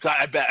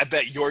 I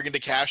bet Jorgen De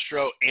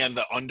Castro and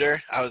the under.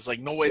 I was like,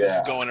 no way, this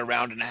is going a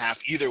round and a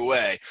half either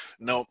way.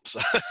 Nope.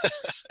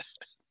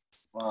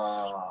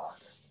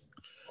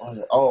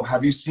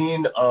 Have you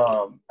seen?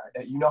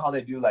 You know how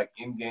they do like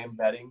in-game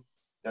betting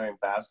during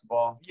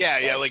basketball?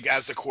 Yeah, like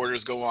as the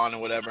quarters go on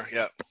and whatever.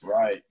 Yeah.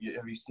 Right.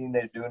 Have you seen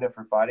they doing it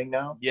for fighting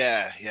now?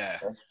 Yeah.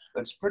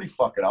 That's pretty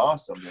fucking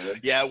awesome,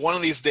 dude. Yeah, one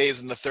of these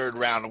days in the third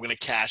round, I'm gonna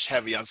cash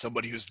heavy on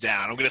somebody who's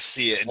down. I'm gonna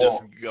see it and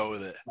just go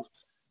with it.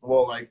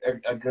 Well, like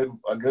a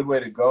good way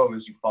to go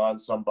is you find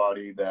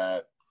somebody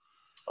that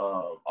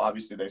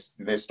obviously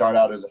they start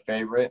out as a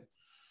favorite,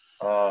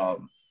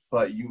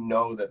 but you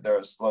know that they're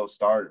a slow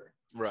starter.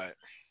 Right.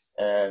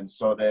 And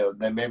so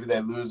they maybe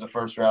they lose the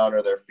first round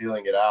or they're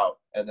feeling it out,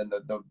 and then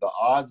the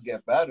odds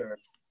get better.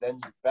 Then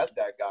you bet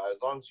that guy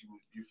as long as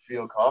you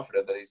feel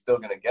confident that he's still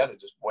going to get it.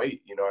 Just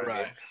wait, you know what I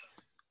mean?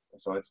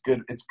 So it's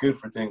good. It's good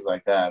for things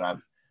like that.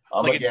 I'm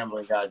like a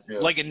gambling guy too.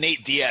 Like a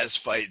Nate Diaz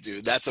fight,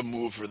 dude. That's a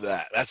move for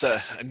that. That's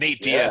a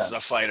Nate Diaz is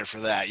a fighter for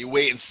that. You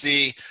wait and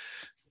see.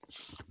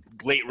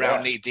 Late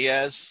round Nate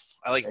Diaz.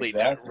 I like late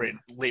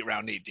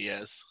round Nate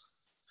Diaz.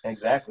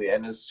 Exactly,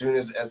 and as soon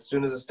as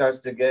it starts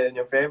to get in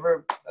your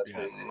favor, that's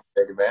when you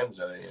take advantage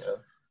of it. You know.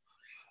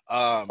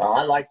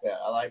 I like that.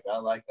 I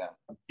like that.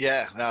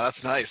 Yeah, no,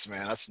 that's nice,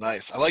 man. That's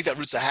nice. I like that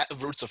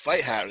Roots of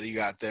Fight hat that you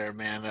got there,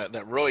 man.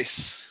 That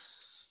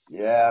Royce.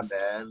 Yeah,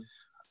 man.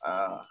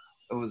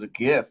 It was a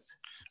gift.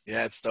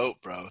 Yeah, it's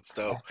dope, bro. It's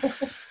dope.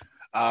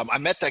 I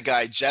met that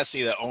guy,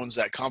 Jesse, that owns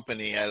that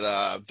company at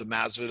the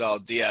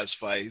Masvidal Diaz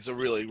fight. He's a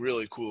really,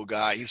 really cool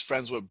guy. He's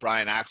friends with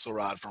Brian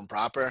Axelrod from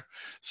Proper.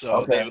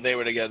 So they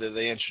were together.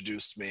 They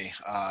introduced me.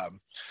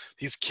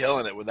 He's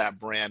killing it with that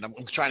brand. I'm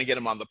trying to get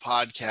him on the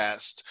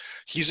podcast.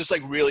 He's just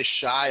like really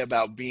shy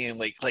about being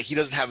like he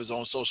doesn't have his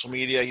own social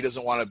media. He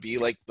doesn't want to be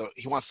like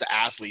he wants the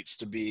athletes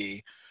to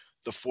be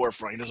the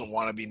forefront. He doesn't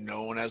want to be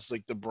known as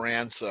like the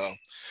brand. So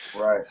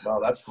Right. No,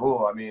 that's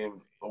cool. I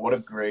mean, what a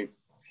great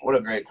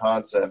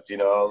concept, you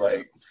know,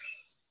 like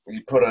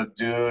you put a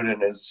dude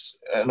in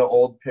an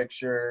old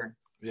picture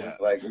with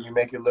like, and you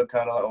make it look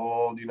kind of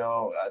old, you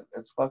know,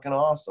 it's fucking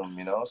awesome,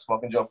 you know,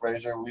 Smoking Joe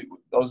Frazier.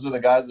 Those are the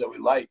guys that we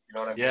like, you know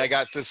what I mean? yeah, I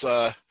got this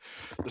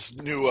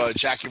new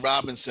Jackie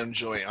Robinson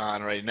joint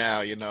on right now.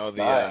 You know,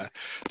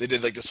 they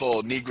did like this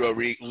whole Negro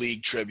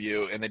League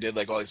tribute, and they did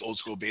like all these old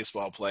school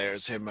baseball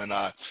players. Him and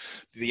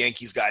the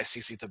Yankees guy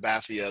CC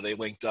Sabathia, they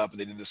linked up and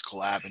they did this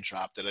collab and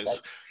dropped it.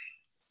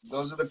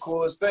 Those are the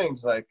coolest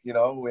things. Like, you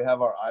know, we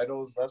have our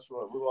idols. That's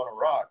what we want to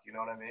rock. You know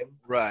what I mean?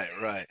 Right.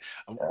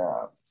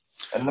 Yeah.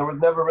 And there was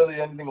never really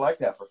anything like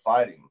that for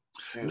fighting.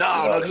 Too,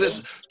 no,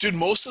 because dude,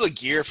 most of the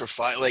gear for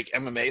fight, like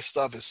MMA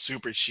stuff, is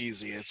super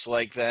cheesy. It's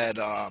like that.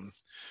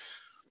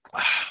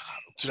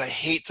 Dude,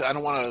 I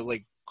don't want to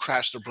like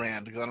crash the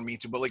brand because I don't mean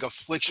to, but like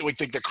Affliction, like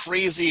the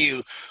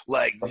crazy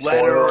like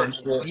letter, and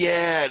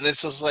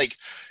it's just like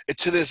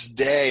to this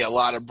day, a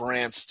lot of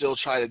brands still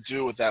try to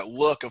do with that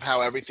look of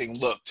how everything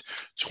looked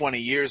 20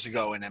 years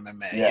ago in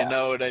MMA. You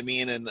know what I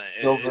mean? And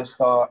Silver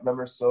Star,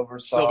 remember Silver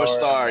Star? Silver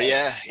Star,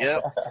 yeah.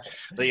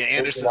 Like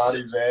Anderson,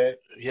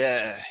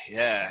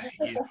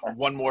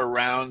 one more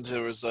round.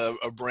 There was a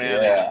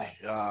brand.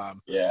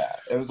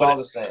 It was all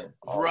the same.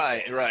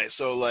 Right.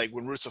 So like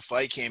when Roots of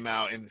Fight came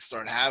out and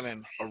started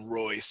having a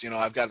Royce, you know,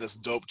 I've got this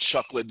dope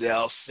Chuck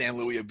Liddell, San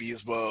Luis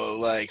Obispo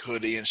like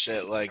hoodie and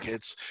shit. Like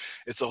it's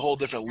a whole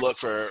different look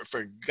for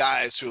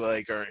guys who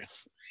like are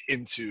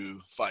into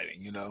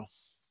fighting, you know?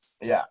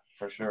 Yeah,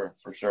 for sure.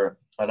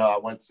 I know I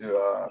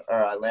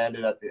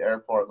landed at the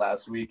airport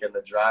last week and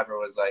the driver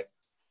was like,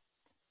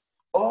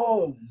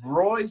 "Oh,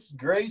 Royce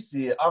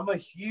Gracie, I'm a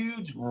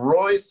huge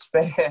Royce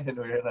fan." We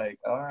were like,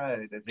 "All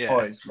right, it's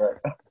Royce,"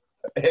 but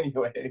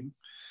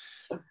anyways.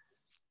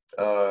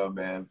 Oh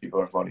man, people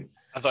are funny.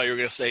 I thought you were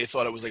gonna say you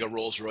thought it was like a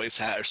Rolls Royce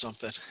hat or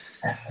something.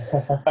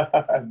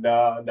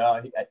 No.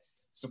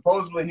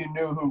 Supposedly he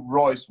knew who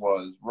Royce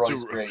was.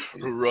 Royce Gracie.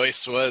 Who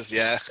Royce was,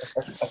 yeah.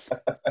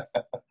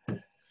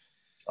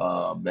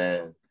 Oh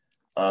man.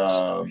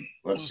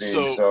 Let's see.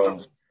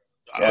 So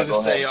I was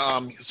gonna say,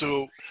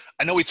 so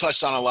I know we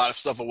touched on a lot of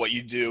stuff of what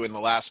you do in the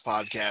last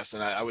podcast,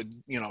 and I would,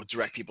 you know,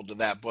 direct people to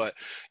that. But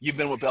you've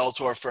been with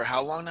Bellator for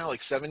how long now?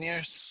 Like 7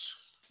 years?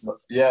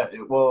 Yeah.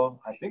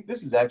 Well, I think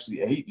this is actually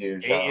 8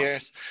 years. 8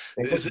 years.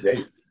 I think this is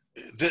 8.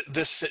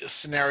 This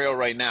scenario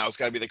right now has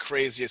got to be the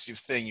craziest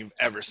thing you've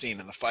ever seen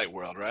in the fight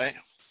world, right?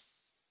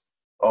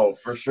 Oh,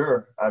 for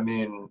sure. I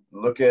mean,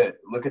 look at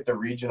the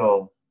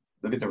regional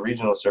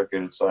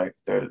circuit. It's like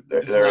there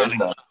is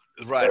none.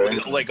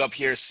 Right, like up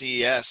here,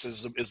 CES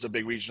is the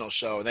big regional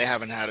show. They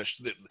haven't had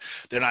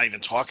they're not even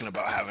talking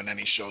about having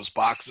any shows.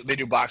 They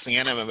do boxing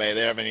and MMA.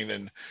 They haven't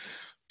even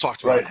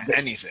talked about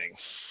anything.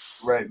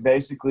 Right.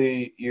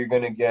 Basically, you're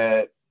gonna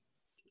get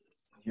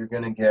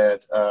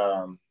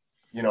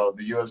you know,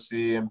 the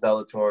UFC and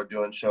Bellator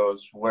doing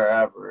shows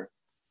wherever.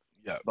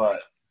 Yeah.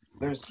 But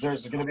there's going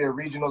to be a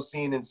regional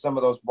scene in some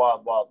of those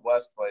wild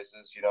west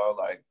places, you know,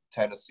 like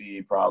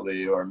Tennessee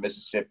probably or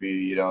Mississippi.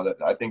 You know, that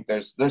I think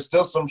there's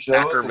still some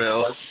shows.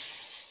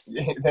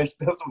 Vacaville. There's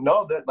still some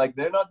that like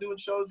they're not doing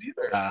shows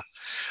either.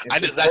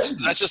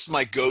 That's just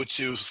my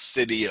go-to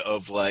city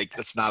of like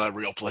that's not a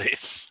real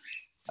place.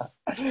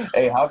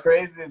 Hey, how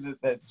crazy is it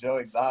that Joe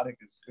Exotic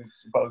is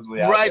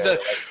supposedly out right? there?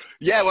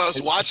 When I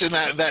was watching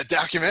that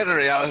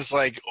documentary, I was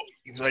like,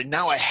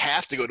 now I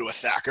have to go to a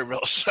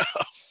Thackerville show.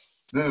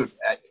 Dude,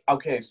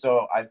 okay,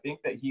 so I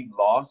think that he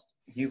lost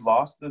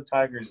the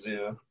Tiger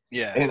Zoo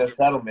in a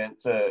settlement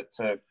to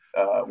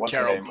what's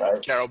her name,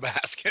 right? Carol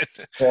Baskin.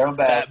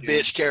 That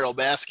bitch, Carol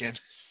Baskin.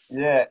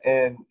 Yeah,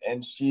 and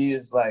she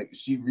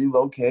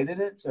relocated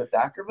it to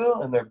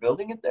Thackerville, and they're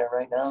building it there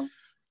right now.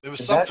 It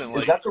was something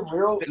like is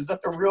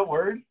that the real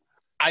word?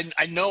 I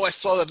know I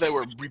saw that they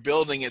were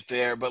rebuilding it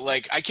there, but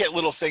like I get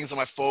little things on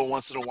my phone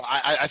once in a while.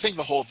 I think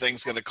the whole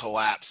thing's gonna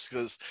collapse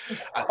because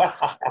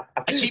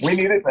we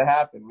need it to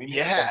happen.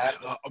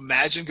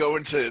 Imagine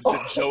going to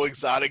Joe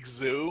Exotic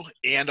Zoo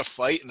and a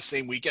fight in the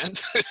same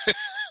weekend.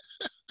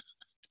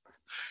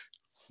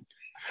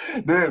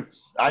 Dude,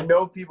 I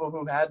know people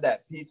who had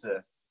that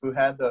pizza, who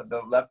had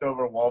the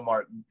leftover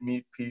Walmart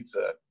meat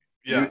pizza.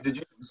 Yeah.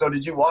 Did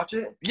you watch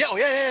it?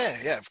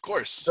 Yeah, of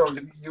course. So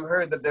you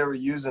heard that they were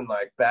using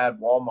like bad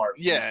Walmart.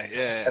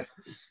 Yeah.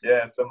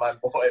 Yeah. So my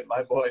boy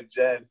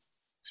Jed,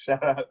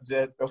 shout out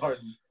Jed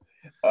Thornton.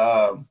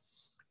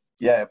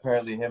 Yeah,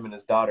 apparently him and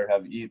his daughter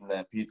have eaten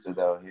that pizza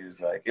though. He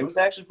was like, it was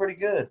actually pretty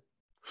good.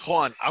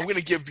 Hold on, I'm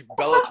gonna give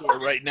Bellator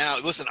right now.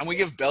 Listen, I'm gonna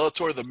give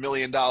Bellator the $1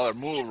 million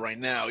move right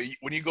now.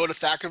 When you go to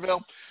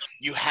Thackerville,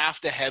 you have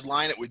to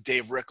headline it with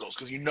Dave Rickles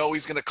because you know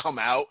he's gonna come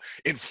out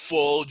in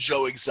full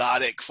Joe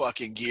Exotic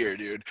fucking gear,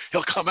 dude.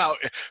 He'll come out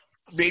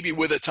maybe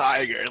with a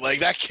tiger. Like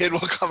that kid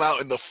will come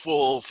out in the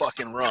full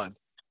fucking run.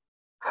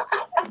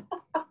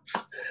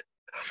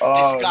 Oh,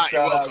 hey, Scott,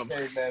 you're welcome.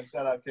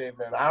 Shout out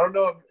Caveman. I don't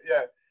know if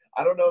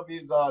I don't know if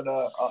he's on.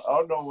 I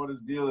don't know what his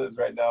deal is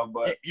right now,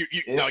 but You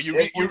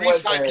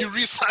if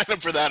re-sign him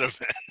for that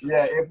event.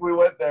 Yeah, if we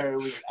went there, it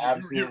was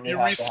absolutely.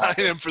 You re-sign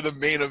him for the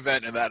main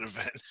event in that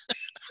event.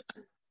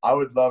 I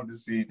would love to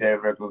see Dave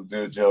Rickles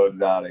do Joe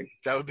Exotic.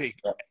 That would be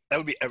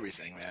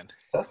everything, man.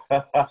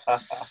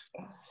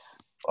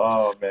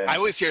 Oh man! I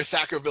always hear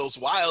Thackerville's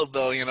wild,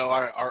 though. You know,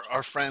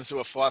 our friends who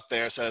have fought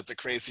there said it's a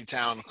crazy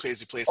town,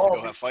 crazy place to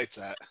go have fights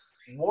at.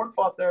 Ward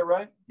fought there,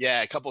 right?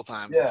 Yeah, a couple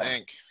times, Yeah. I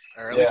think,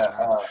 or at least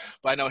once.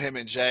 But I know him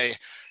and Jay.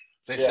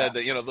 They said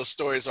that, you know, those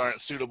stories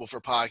aren't suitable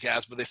for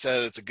podcasts, but they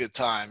said it's a good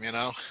time, you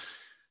know?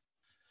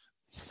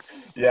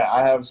 Yeah,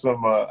 I have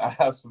some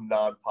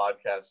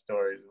non-podcast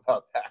stories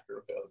about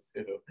Thackerville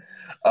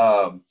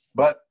too.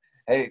 But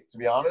hey, to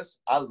be honest,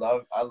 I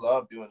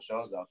love doing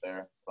shows out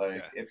there.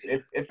 Like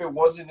if it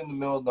wasn't in the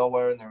middle of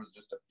nowhere and there was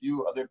just a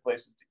few other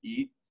places to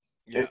eat,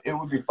 it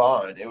would be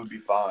fine. It would be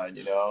fine,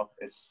 you know?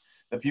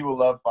 The people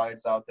love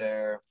fights out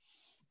there.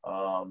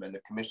 And the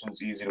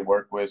commission's easy to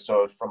work with.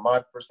 So from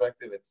my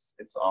perspective,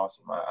 it's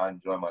awesome. I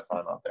enjoy my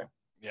time out there.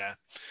 Yeah.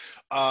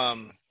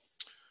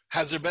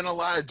 Has there been a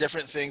lot of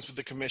different things with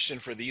the commission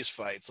for these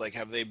fights? Like,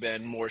 have they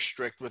been more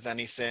strict with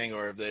anything,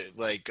 or have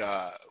they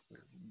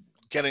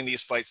getting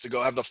these fights to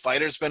go? Have the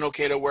fighters been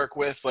okay to work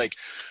with? Like,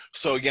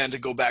 so again, to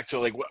go back to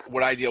like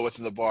what I deal with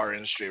in the bar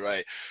industry,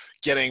 right?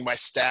 Getting my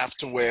staff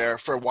to wear,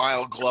 for a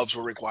while, gloves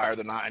were required.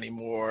 They're not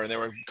anymore. And they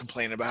were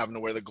complaining about having to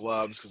wear the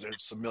gloves because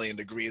there's a million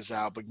degrees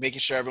out. But making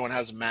sure everyone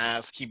has a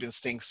mask, keeping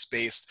things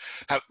spaced.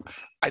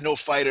 I know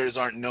fighters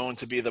aren't known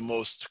to be the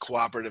most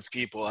cooperative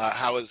people.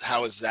 How is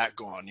that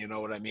going? You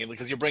know what I mean?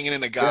 Because you're bringing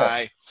in a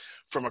guy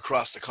from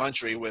across the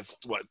country with,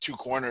 2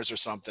 corners or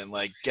something.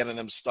 Like, getting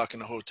them stuck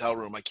in a hotel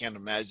room, I can't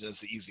imagine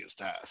it's the easiest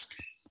task.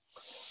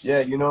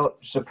 Yeah, you know,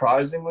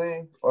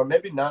 surprisingly, or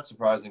maybe not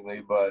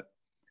surprisingly, but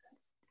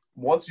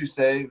once you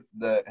say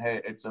that,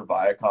 hey, it's a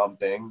Viacom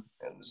thing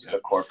and this is a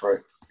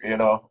corporate, you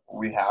know,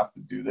 we have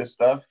to do this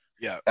stuff.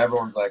 Yeah.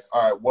 Everyone's like,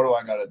 all right, what do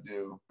I got to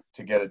do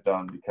to get it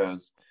done?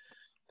 Because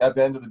at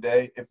the end of the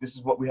day, if this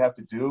is what we have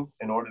to do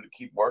in order to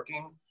keep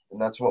working, then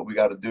that's what we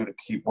got to do to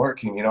keep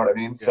working. You know what I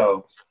mean? Yeah.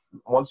 So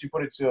once you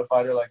put it to a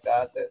fighter like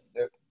that,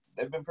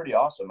 they've been pretty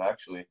awesome,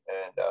 actually.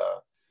 And,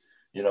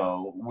 you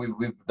know,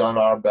 we've done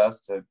our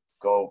best to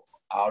go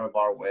out of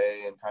our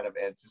way and kind of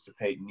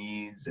anticipate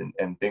needs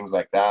and things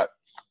like that,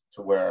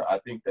 to where I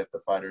think that the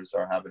fighters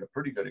are having a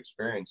pretty good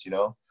experience, you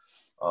know.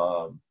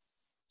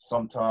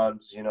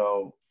 Sometimes, you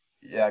know,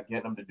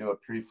 getting them to do a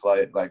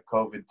pre-flight, like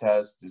COVID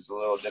test, is a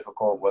little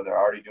difficult when they're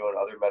already doing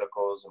other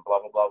medicals and blah,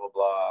 blah, blah, blah,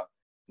 blah.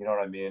 You know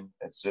what I mean?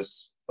 It's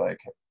just like,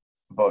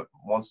 but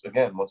once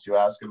you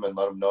ask them and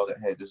let them know that,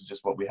 hey, this is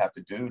just what we have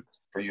to do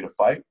for you to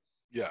fight.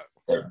 Yeah.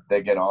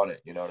 They get on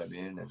it, you know what I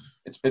mean? And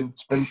it's been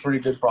a pretty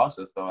good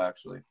process though,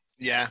 actually.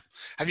 Yeah.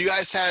 Have you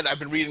guys I've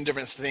been reading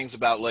different things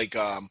about like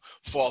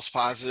false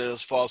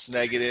positives, false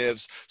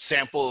negatives,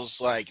 samples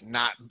like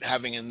not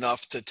having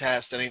enough to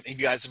test. Anything?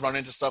 You guys run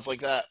into stuff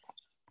like that?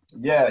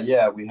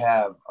 Yeah, we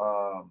have.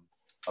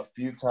 A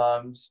few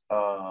times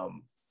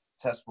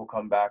tests will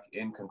come back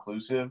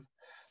inconclusive,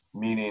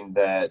 meaning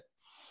that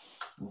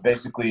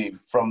basically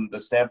from the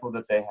sample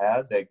that they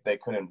had, they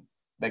couldn't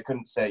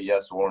say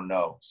yes or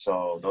no.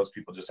 So those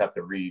people just have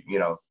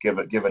to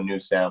give a new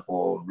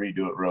sample,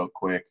 redo it real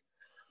quick.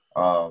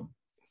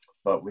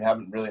 But we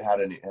haven't really had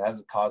it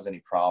hasn't caused any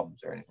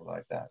problems or anything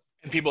like that.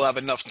 And people have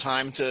enough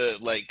time to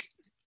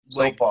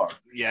so far.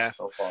 Yeah.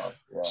 So far.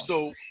 Yeah.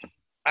 So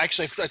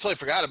actually, I totally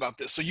forgot about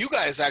this. So you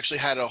guys actually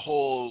had a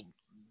whole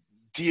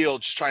deal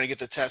just trying to get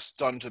the test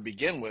done to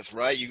begin with,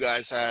 right? You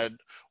guys had,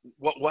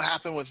 what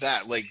happened with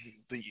that? Like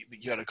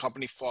you had a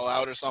company fall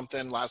out or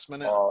something last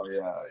minute? Oh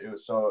yeah. It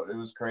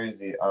was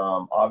crazy.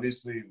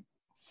 Obviously,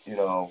 you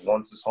know,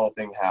 once this whole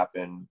thing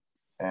happened,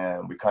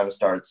 and we kind of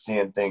started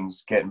seeing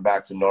things getting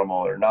back to normal,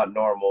 or not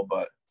normal,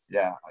 but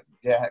yeah,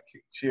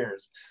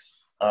 cheers.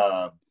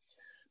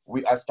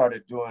 We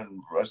started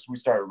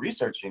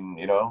researching,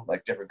 you know,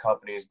 like different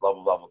companies, blah,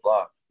 blah, blah, blah,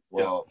 blah.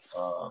 Well,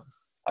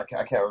 I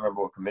can't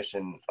remember what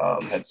commission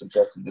had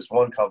suggested this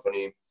one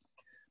company,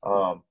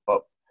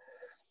 but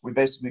we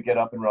basically get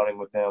up and running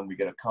with them. We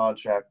get a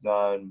contract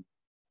done.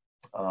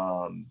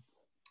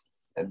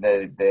 And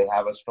they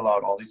have us fill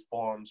out all these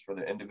forms for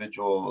the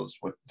individuals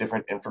with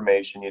different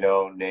information, you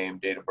know, name,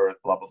 date of birth,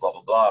 blah, blah,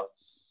 blah, blah,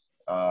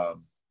 blah.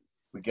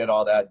 We get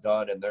all that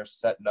done, and they're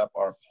setting up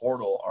our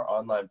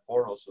online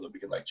portal, so that we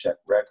can like check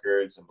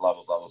records and blah,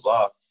 blah, blah, blah,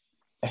 blah.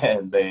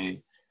 And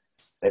they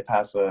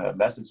pass a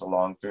message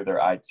along through their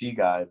IT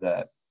guy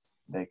that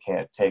they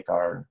can't take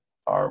our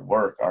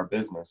work, our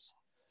business,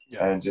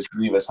 and just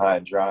leave us high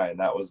and dry. And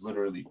that was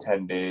literally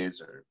 10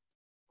 days or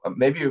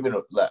maybe even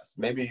less,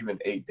 maybe even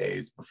 8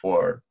 days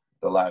before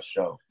the last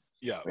show.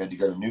 Yeah. We had to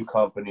get a new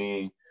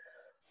company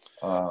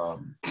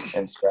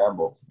and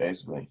scramble,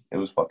 basically. It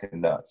was fucking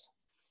nuts.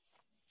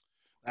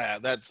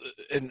 That's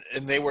and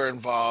they were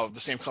involved, the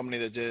same company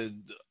that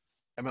did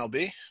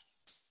MLB?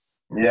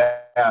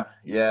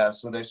 Yeah.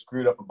 So they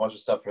screwed up a bunch of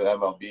stuff for the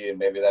MLB, and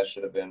maybe that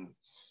should have been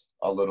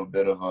a little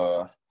bit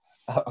of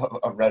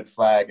a red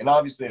flag. And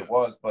obviously it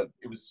was, but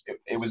it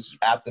was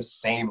at the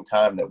same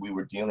time that we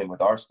were dealing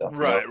with our stuff.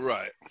 Right, you know?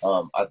 right.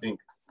 I think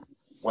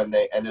when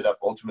they ended up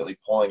ultimately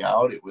pulling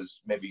out, it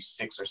was maybe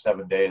 6 or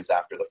 7 days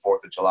after the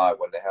 4th of July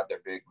when they had their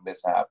big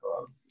mishap.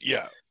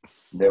 Yeah.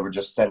 They were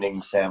just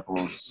sending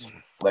samples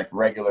like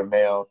regular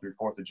mail through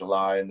 4th of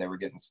July, and they were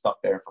getting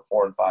stuck there for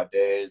 4 and 5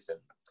 days. And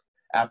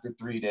after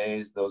 3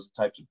 days, those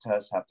types of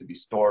tests have to be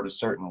stored a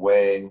certain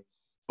way,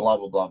 blah,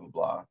 blah, blah, blah,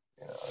 blah.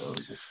 You know, it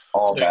was just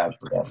all bad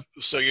for them.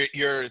 So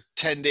you're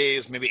 10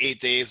 days, maybe 8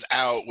 days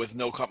out with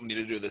no company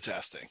to do the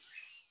testing.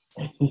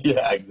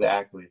 Yeah,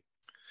 exactly.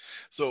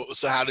 So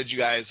how did you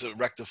guys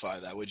rectify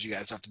that? What did you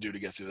guys have to do to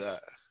get through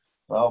that?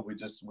 Well, we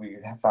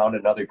found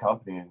another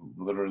company, and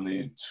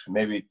literally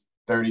maybe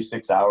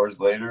 36 hours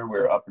later,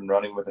 we're up and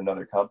running with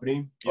another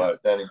company.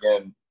 But then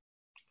again,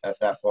 at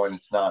that point,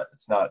 it's not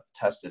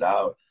tested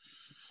out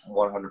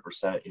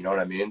 100%. You know what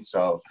I mean?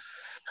 So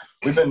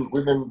we've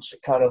been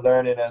kind of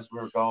learning as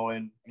we're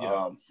going.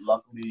 Yeah.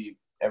 Luckily,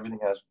 everything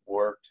has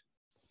worked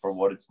for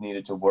what it's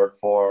needed to work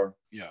for.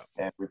 Yeah.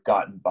 And we've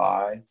gotten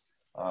by.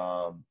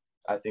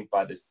 I think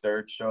by this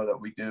third show that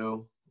we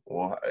do,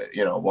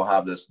 we'll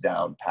have this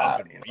down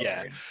pat. You know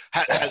yeah. I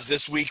mean? Has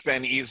this week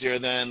been easier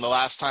than the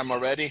last time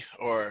already?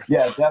 Or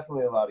yeah,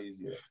 definitely a lot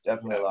easier.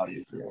 Definitely a lot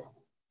easier.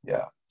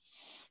 Yeah,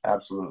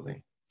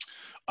 absolutely.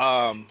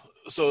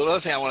 So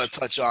another thing I want to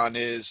touch on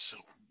is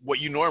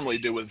what you normally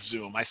do with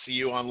Zoom. I see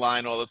you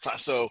online all the time.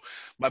 So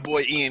my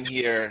boy Ian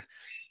here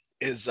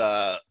is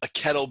a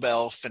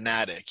kettlebell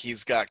fanatic.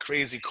 He's got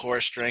crazy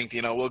core strength.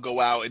 You know, we'll go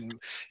out and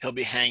he'll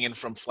be hanging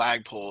from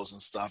flagpoles and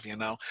stuff, you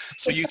know.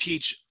 So you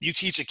teach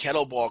a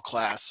kettlebell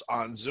class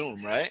on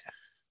Zoom, right?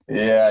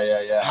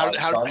 Yeah. How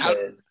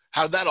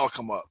did that all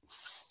come up?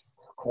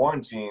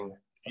 Quarantine.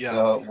 Yeah.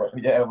 So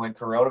when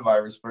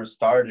coronavirus first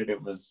started,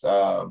 it was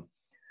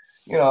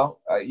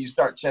you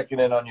start checking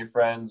in on your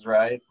friends,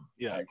 right?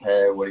 Yeah. Like,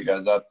 hey, what are you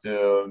guys up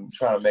to? I'm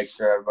trying to make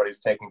sure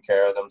everybody's taking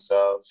care of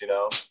themselves, you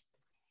know.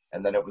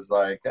 And then it was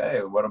like,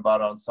 hey, what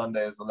about on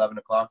Sundays, 11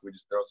 o'clock? We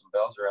just throw some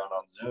bells around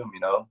on Zoom, you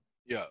know?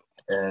 Yeah.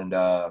 And,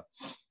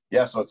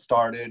 so it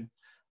started.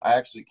 I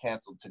actually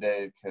canceled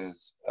today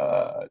because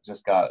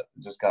just got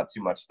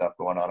too much stuff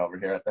going on over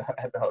here at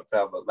the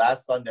hotel. But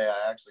last Sunday,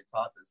 I actually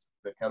taught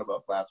the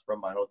kettlebell class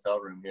from my hotel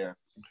room here.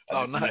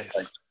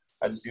 Nice.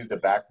 I just used a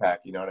backpack,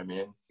 you know what I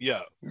mean?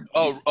 Yeah.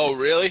 Oh,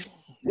 really?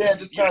 Yeah,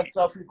 just trying to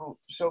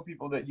show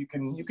people that you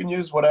can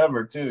use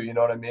whatever too, you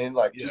know what I mean?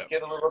 Like, just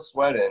get a little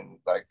sweat in,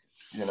 like,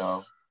 you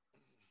know.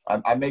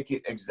 I make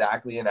it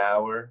exactly an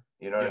hour,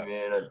 you know what I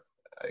mean?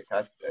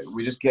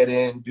 We just get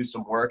in, do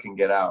some work, and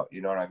get out,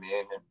 you know what I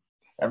mean? And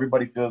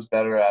everybody feels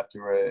better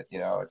after it, you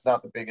know. It's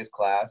not the biggest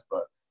class,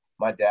 but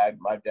my dad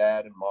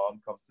and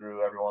mom come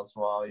through every once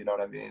in a while, you know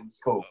what I mean? It's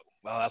cool.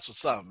 Well, that's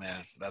what's up,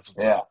 man. That's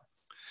what's up.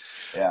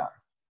 Yeah.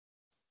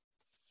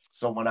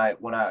 So when I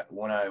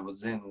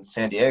was in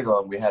San Diego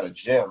and we had a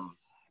gym,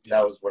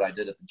 that was what I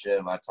did at the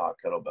gym. I taught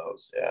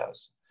kettlebells. Yeah.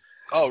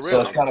 Oh, really?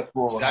 So it's kind of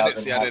cool. I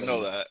didn't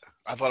know that.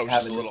 I thought it was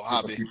just a little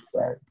hobby.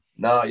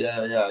 No, yeah.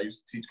 I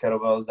used to teach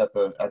kettlebells at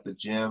the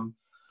gym.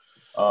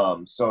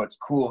 So it's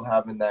cool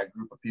having that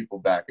group of people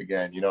back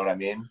again. You know what I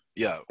mean?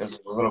 Yeah. There's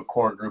a little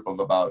core group of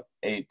about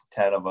 8 to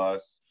 10 of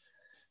us.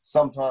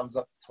 Sometimes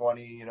up to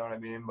 20. You know what I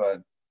mean?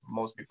 But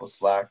most people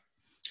slack.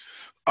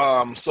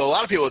 So a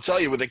lot of people will tell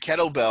you with a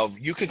kettlebell,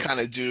 you can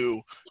kind of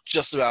do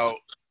just about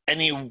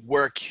any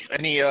work,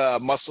 any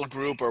muscle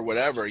group or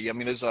whatever. I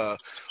mean, there's a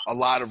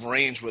lot of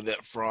range with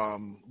it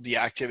from the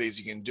activities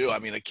you can do. I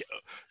mean,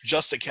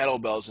 just a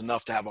kettlebell is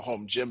enough to have a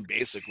home gym,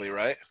 basically,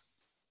 right?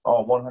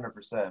 Oh,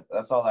 100%.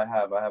 That's all I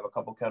have. I have a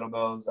couple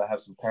kettlebells. I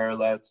have some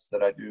parallettes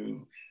that I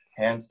do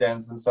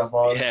handstands and stuff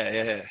on.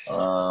 Yeah.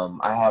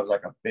 I have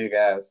like a big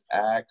ass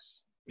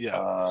axe. Yeah.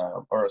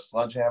 Or a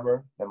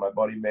sledgehammer that my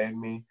buddy made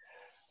me.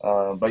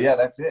 But yeah,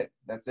 that's it.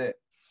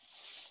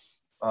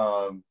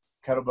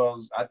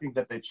 Kettlebells, I think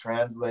that they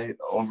translate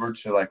over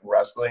to like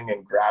wrestling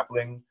and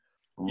grappling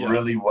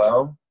really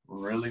well.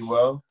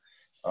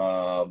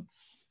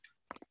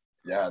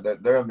 Yeah,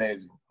 they're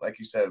amazing. Like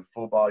you said,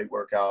 full body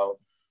workout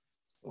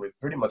with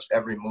pretty much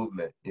every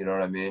movement. You know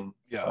what I mean?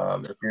 Yeah.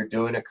 If you're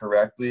doing it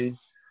correctly,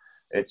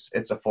 it's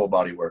a full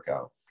body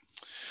workout.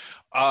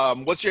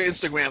 What's your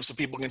Instagram so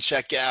people can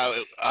check out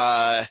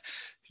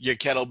your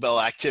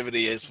kettlebell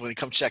activity is when you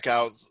come check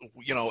out,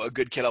 you know, a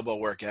good kettlebell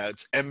workout?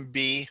 It's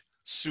MB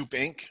Soup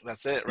Inc.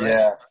 That's it, right?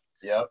 Yeah.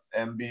 Yep.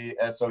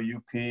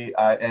 MBSOUPINC.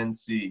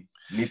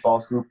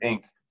 Meatball Soup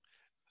Inc.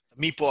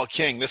 Meatball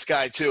King. This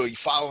guy too. You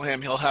follow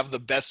him, he'll have the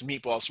best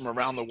meatballs from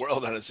around the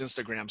world on his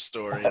Instagram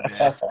story,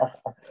 man.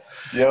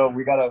 Yo,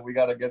 we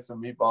gotta get some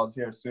meatballs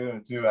here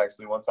soon too.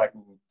 Actually, once I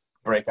can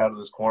break out of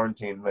this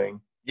quarantine thing.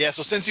 Yeah.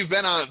 So since you've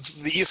been on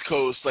the East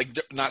Coast, like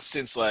not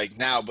since like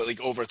now, but like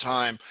over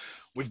time.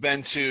 We've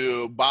been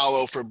to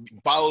Balo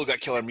got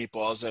killer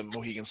meatballs at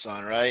Mohegan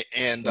Sun, right?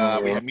 And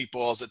we had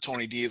meatballs at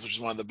Tony D's, which is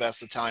one of the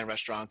best Italian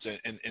restaurants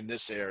in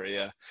this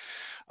area.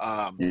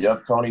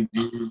 Yep, Tony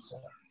D's.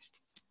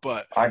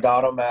 But I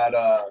got them at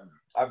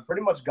I've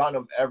pretty much gotten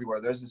them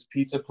everywhere. There's this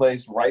pizza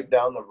place right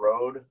down the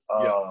road.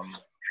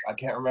 I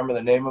can't remember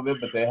the name of it,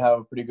 but they have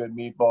a pretty good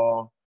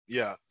meatball.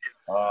 Yeah.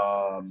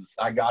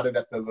 I got it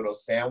at the little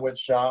sandwich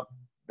shop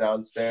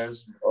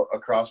downstairs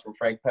across from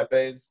Frank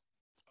Pepe's.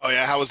 Oh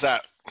yeah, how was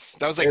that?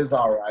 That was like, it was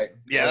all right.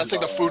 Yeah, that's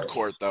like the food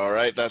court though,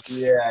 right?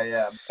 That's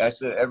yeah.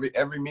 That's it.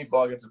 Every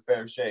meatball gets a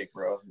fair shake,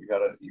 bro. You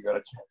gotta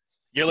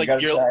you're like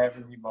try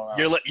every meatball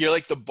out. you're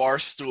like the bar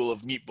stool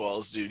of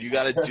meatballs, dude. You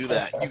gotta do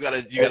that. You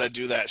gotta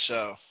do that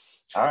show.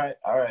 All right.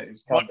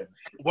 It's coming.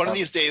 One of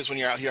these days when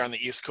you're out here on the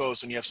East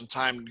Coast, when you have some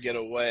time to get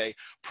away,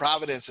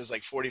 Providence is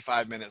like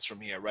 45 minutes from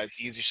here, right? It's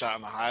easy shot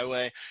on the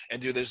highway.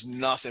 And dude, there's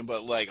nothing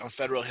but like on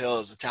Federal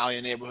Hills,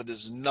 Italian neighborhood,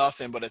 there's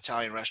nothing but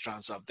Italian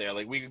restaurants up there.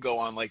 Like we could go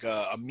on like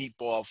a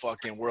meatball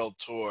fucking world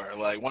tour.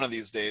 Like one of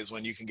these days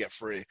when you can get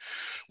free,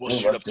 we'll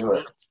shoot up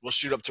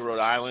to Rhode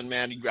Island,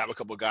 man. You can grab a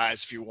couple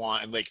guys if you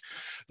want. And like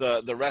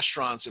the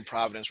restaurants in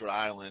Providence, Rhode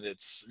Island,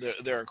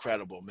 they're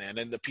incredible, man.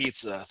 And the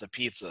pizza.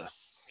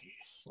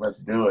 Let's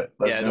do it.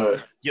 Let's do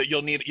it.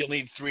 You'll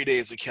need 3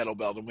 days of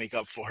kettlebell to make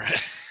up for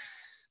it.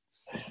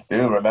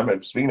 Dude,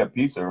 remember, speaking of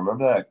pizza,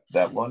 remember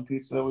that one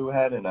pizza that we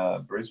had in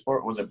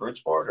Bridgeport? Was it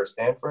Bridgeport or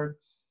Stanford?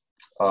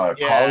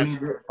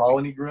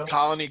 Colony Grill?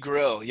 Colony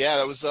Grill. Yeah,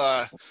 that was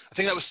I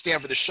think that was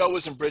Stanford. The show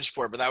was in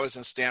Bridgeport, but that was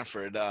in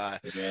Stanford.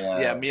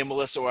 Yeah, me and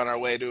Melissa were on our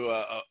way to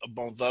a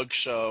Bone Thug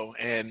show,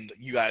 and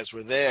you guys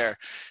were there.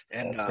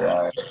 And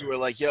you were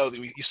like, yo,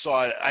 you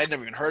saw it. I had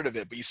never even heard of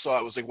it, but you saw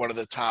it was like one of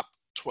the top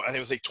I think it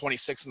was like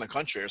 26 in the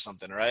country or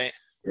something, right?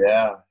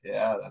 Yeah,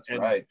 that's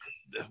right.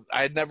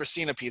 I had never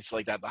seen a pizza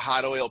like that. The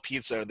hot oil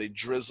pizza, they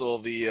drizzle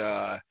the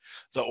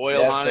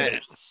oil on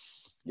it.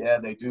 Yeah,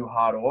 they do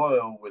hot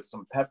oil with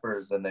some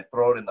peppers and they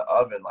throw it in the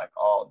oven like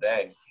all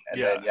day. And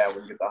then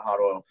when you get the hot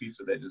oil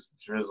pizza, they just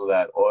drizzle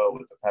that oil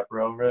with the pepper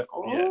over it.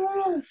 Oh.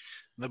 Yeah,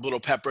 the little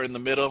pepper in the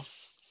middle.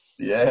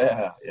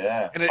 Yeah.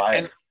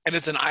 And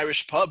it's an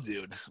Irish pub,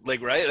 dude.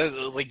 Like, right?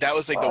 Like that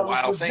was like the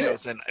wild thing. It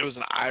was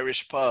an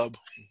Irish pub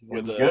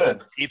with a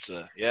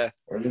pizza. Yeah,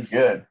 it was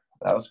good.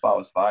 That spot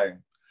was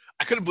fire.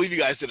 I couldn't believe you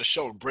guys did a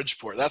show in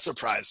Bridgeport. That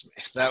surprised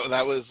me.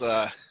 That was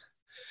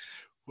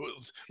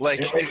like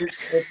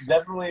it's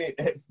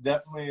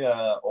definitely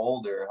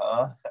older,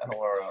 huh?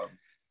 Or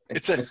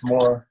it's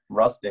more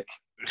rustic.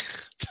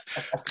 Is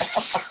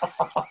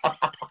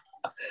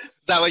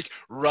that like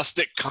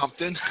rustic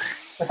Compton?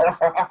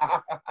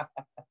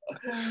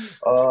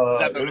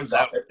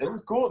 It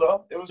was cool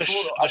though.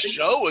 The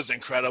show was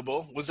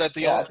incredible. Was that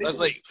the only? That's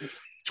like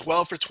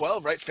 12 for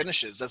 12, right?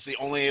 Finishes. That's the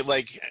only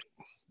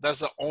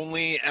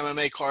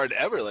MMA card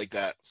ever like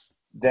that.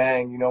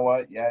 Dang, you know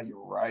what? Yeah,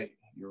 you're right.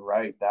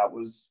 That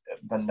was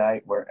the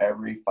night where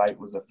every fight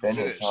was a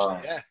finish. Huh?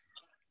 Yeah.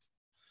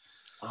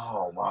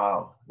 Oh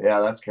wow. Yeah,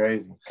 that's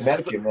crazy.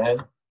 Connecticut,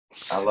 man.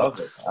 I love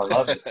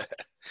it.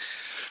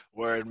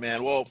 Word,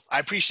 man. Well, I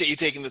appreciate you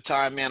taking the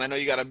time, man. I know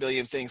you got a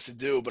million things to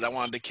do, but I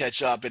wanted to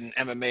catch up and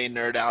MMA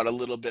nerd out a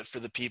little bit for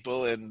the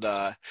people. And,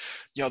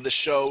 the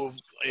show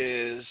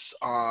is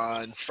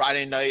on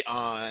Friday night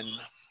on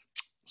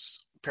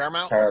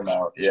Paramount,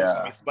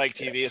 yeah. Spike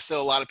TV.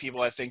 Still a lot of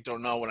people I think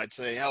don't know when I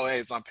say, "Oh, hey,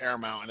 it's on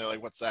Paramount," and they're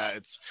like, "What's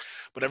that?"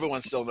 But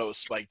everyone still knows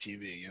Spike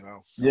TV, you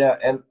know. Yeah,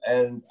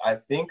 and I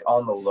think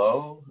on the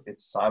low,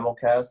 it's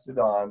simulcasted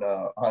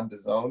on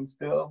DAZN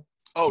still.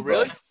 Oh,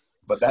 really?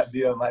 But that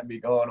deal might be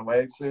going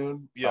away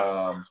soon.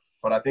 Yeah.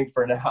 But I think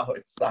for now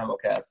it's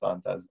simulcast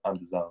on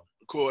DAZN.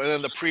 Cool. And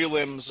then the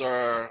prelims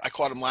I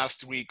caught them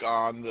last week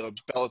on the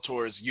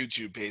Bellator's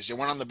YouTube page. They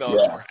weren't on the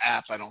Bellator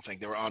app, I don't think.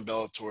 They were on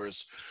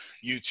Bellator's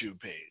YouTube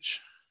page.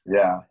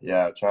 Yeah.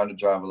 Trying to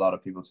drive a lot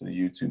of people to the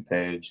YouTube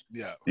page.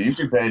 Yeah. The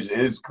YouTube page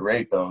is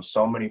great, though.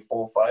 So many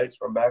full fights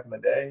from back in the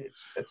day.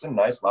 It's a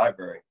nice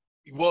library.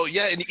 Well,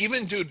 yeah. And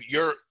even, dude,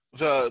 the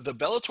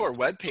Bellator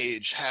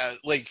webpage has,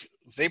 like,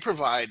 they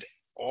provide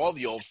all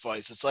the old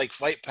fights. It's like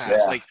Fight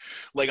Pass. Yeah.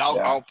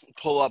 I'll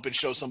pull up and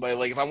show somebody,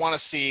 like, if I want to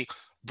see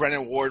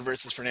Brennan Ward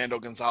versus Fernando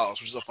Gonzalez,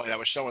 which is a fight I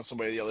was showing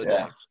somebody the other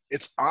day.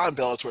 It's on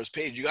Bellator's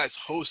page. You guys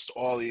host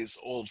all these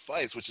old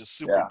fights, which is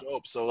super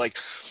dope. So, like,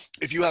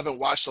 if you haven't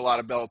watched a lot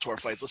of Bellator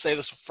fights, let's say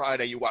this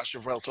Friday you watched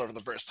Bellator for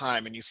the first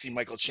time and you see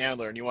Michael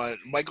Chandler, and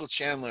Michael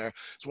Chandler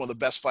is one of the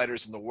best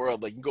fighters in the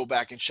world. Like, you can go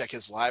back and check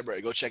his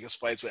library, go check his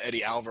fights with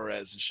Eddie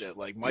Alvarez and shit.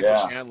 Like, Michael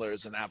Chandler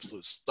is an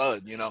absolute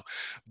stud. You know,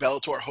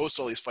 Bellator hosts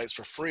all these fights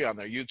for free on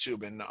their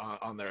YouTube and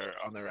on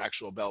their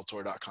actual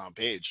Bellator.com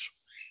page.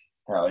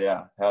 Hell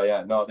yeah.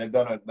 No, they've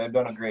done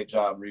a great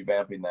job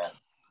revamping that.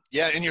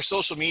 Yeah, and your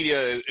social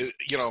media,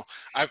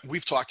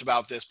 we've talked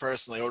about this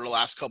personally over the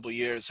last couple of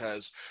years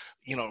has,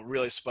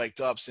 really spiked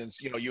up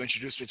since, you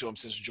introduced me to him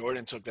since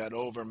Jordan took that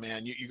over,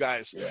 man. You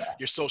guys,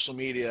 your social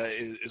media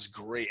is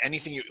great.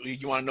 Anything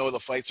you want to know, the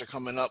fights are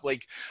coming up.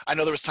 Like, I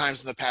know there was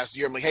times in the past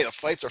year, I'm like, hey, the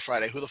fights are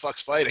Friday. Who the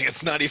fuck's fighting?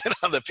 It's not even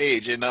on the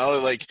page,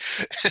 like.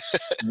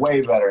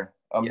 Way better.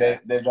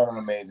 They've done an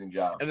amazing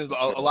job. And there's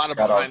a lot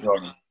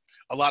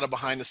of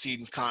behind the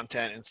scenes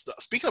content and stuff.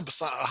 Speaking of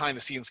behind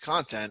the scenes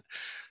content,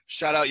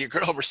 shout out your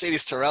girl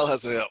Mercedes Terrell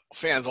has a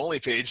fans only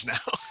page now.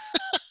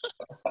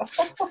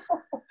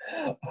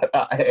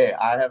 Hey,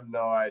 I have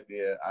no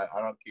idea. I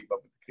don't keep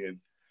up with the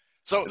kids.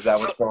 So is that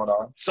what's going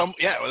on?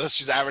 Well,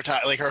 she's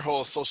advertising, like her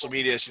whole social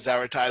media. She's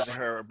advertising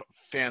her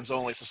fans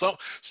only. So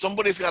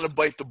somebody's got to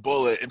bite the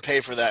bullet and pay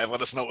for that and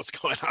let us know what's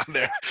going on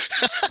there.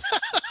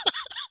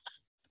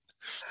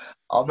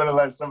 I'm gonna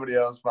let somebody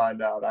else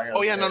find out.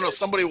 No,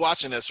 somebody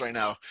watching this right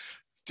now.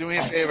 Do me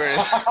a favor.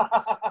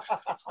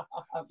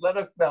 Let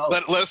us know.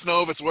 Let us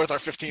know if it's worth our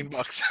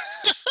 $15.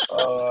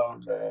 Oh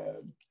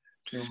man,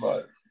 too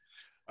much.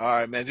 All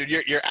right, man, dude,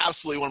 you're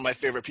absolutely one of my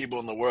favorite people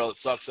in the world. It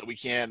sucks that we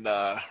can't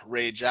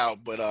rage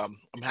out, but I'm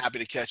happy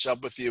to catch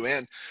up with you.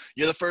 And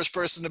you're the first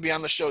person to be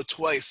on the show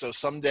twice, so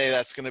someday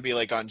that's going to be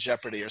like on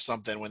Jeopardy or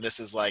something when this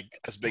is like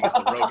as big as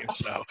the Rogan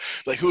show.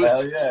 Like who?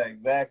 Hell yeah,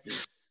 exactly.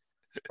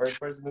 First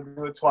person to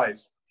do it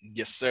twice.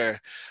 Yes, sir.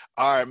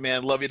 All right,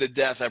 man. Love you to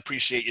death. I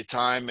appreciate your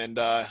time. And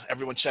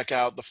everyone check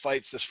out the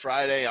fights this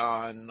Friday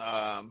on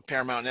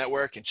Paramount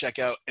Network, and check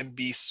out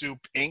MB Soup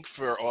Inc.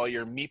 for all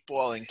your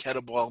meatball and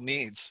kettlebell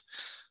needs.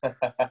 All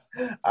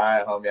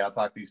right, homie. I'll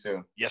talk to you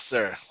soon. Yes,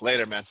 sir.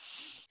 Later, man.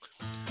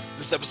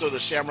 This episode of the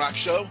Shamrock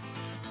Show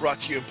brought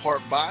to you in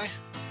part by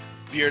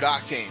Beard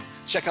Octane.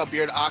 Check out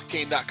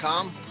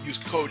beardoctane.com. Use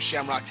code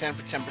Shamrock10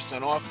 for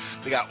 10%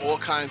 off. They got all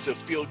kinds of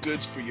feel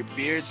goods for your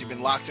beards. You've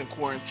been locked in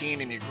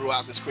quarantine and you grew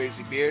out this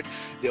crazy beard.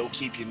 They'll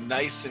keep you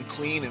nice and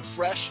clean and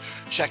fresh.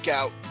 Check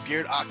out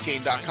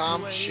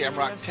beardoctane.com,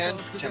 Shamrock10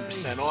 for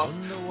 10% off.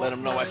 Let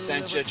them know I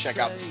sent you. Check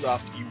out the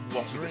stuff. You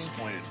won't be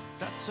disappointed.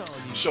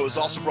 The show is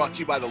also brought to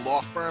you by the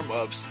law firm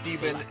of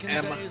Stephen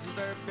M.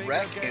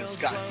 Reck and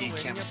Scott D.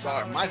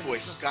 Campsar. My boy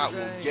Scott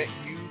will get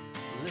you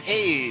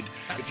paid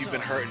if you've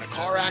been hurt in a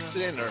car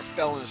accident or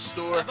fell in a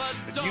store.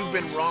 If you've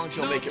been wronged,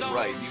 he'll make it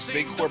right. These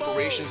big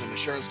corporations and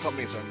insurance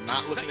companies are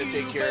not looking to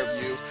take care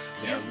of you.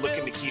 They are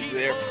looking to keep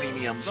their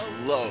premiums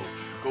low.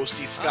 Go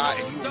see Scott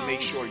and he will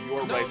make sure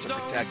your rights are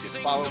protected.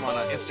 Follow him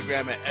on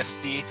Instagram at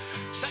SDCAMSR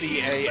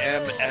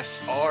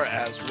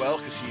as well,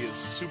 because he is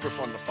super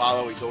fun to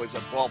follow. He's always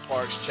at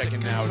ballparks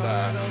checking out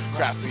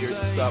craft beers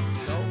and stuff.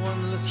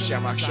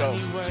 Shamrock Show.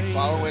 Keep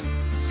following.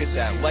 Hit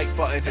that like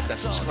button, hit that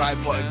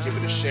subscribe button, give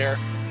it a share.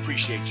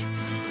 Appreciate you.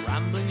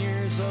 Rambling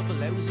years of a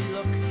lousy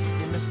luck.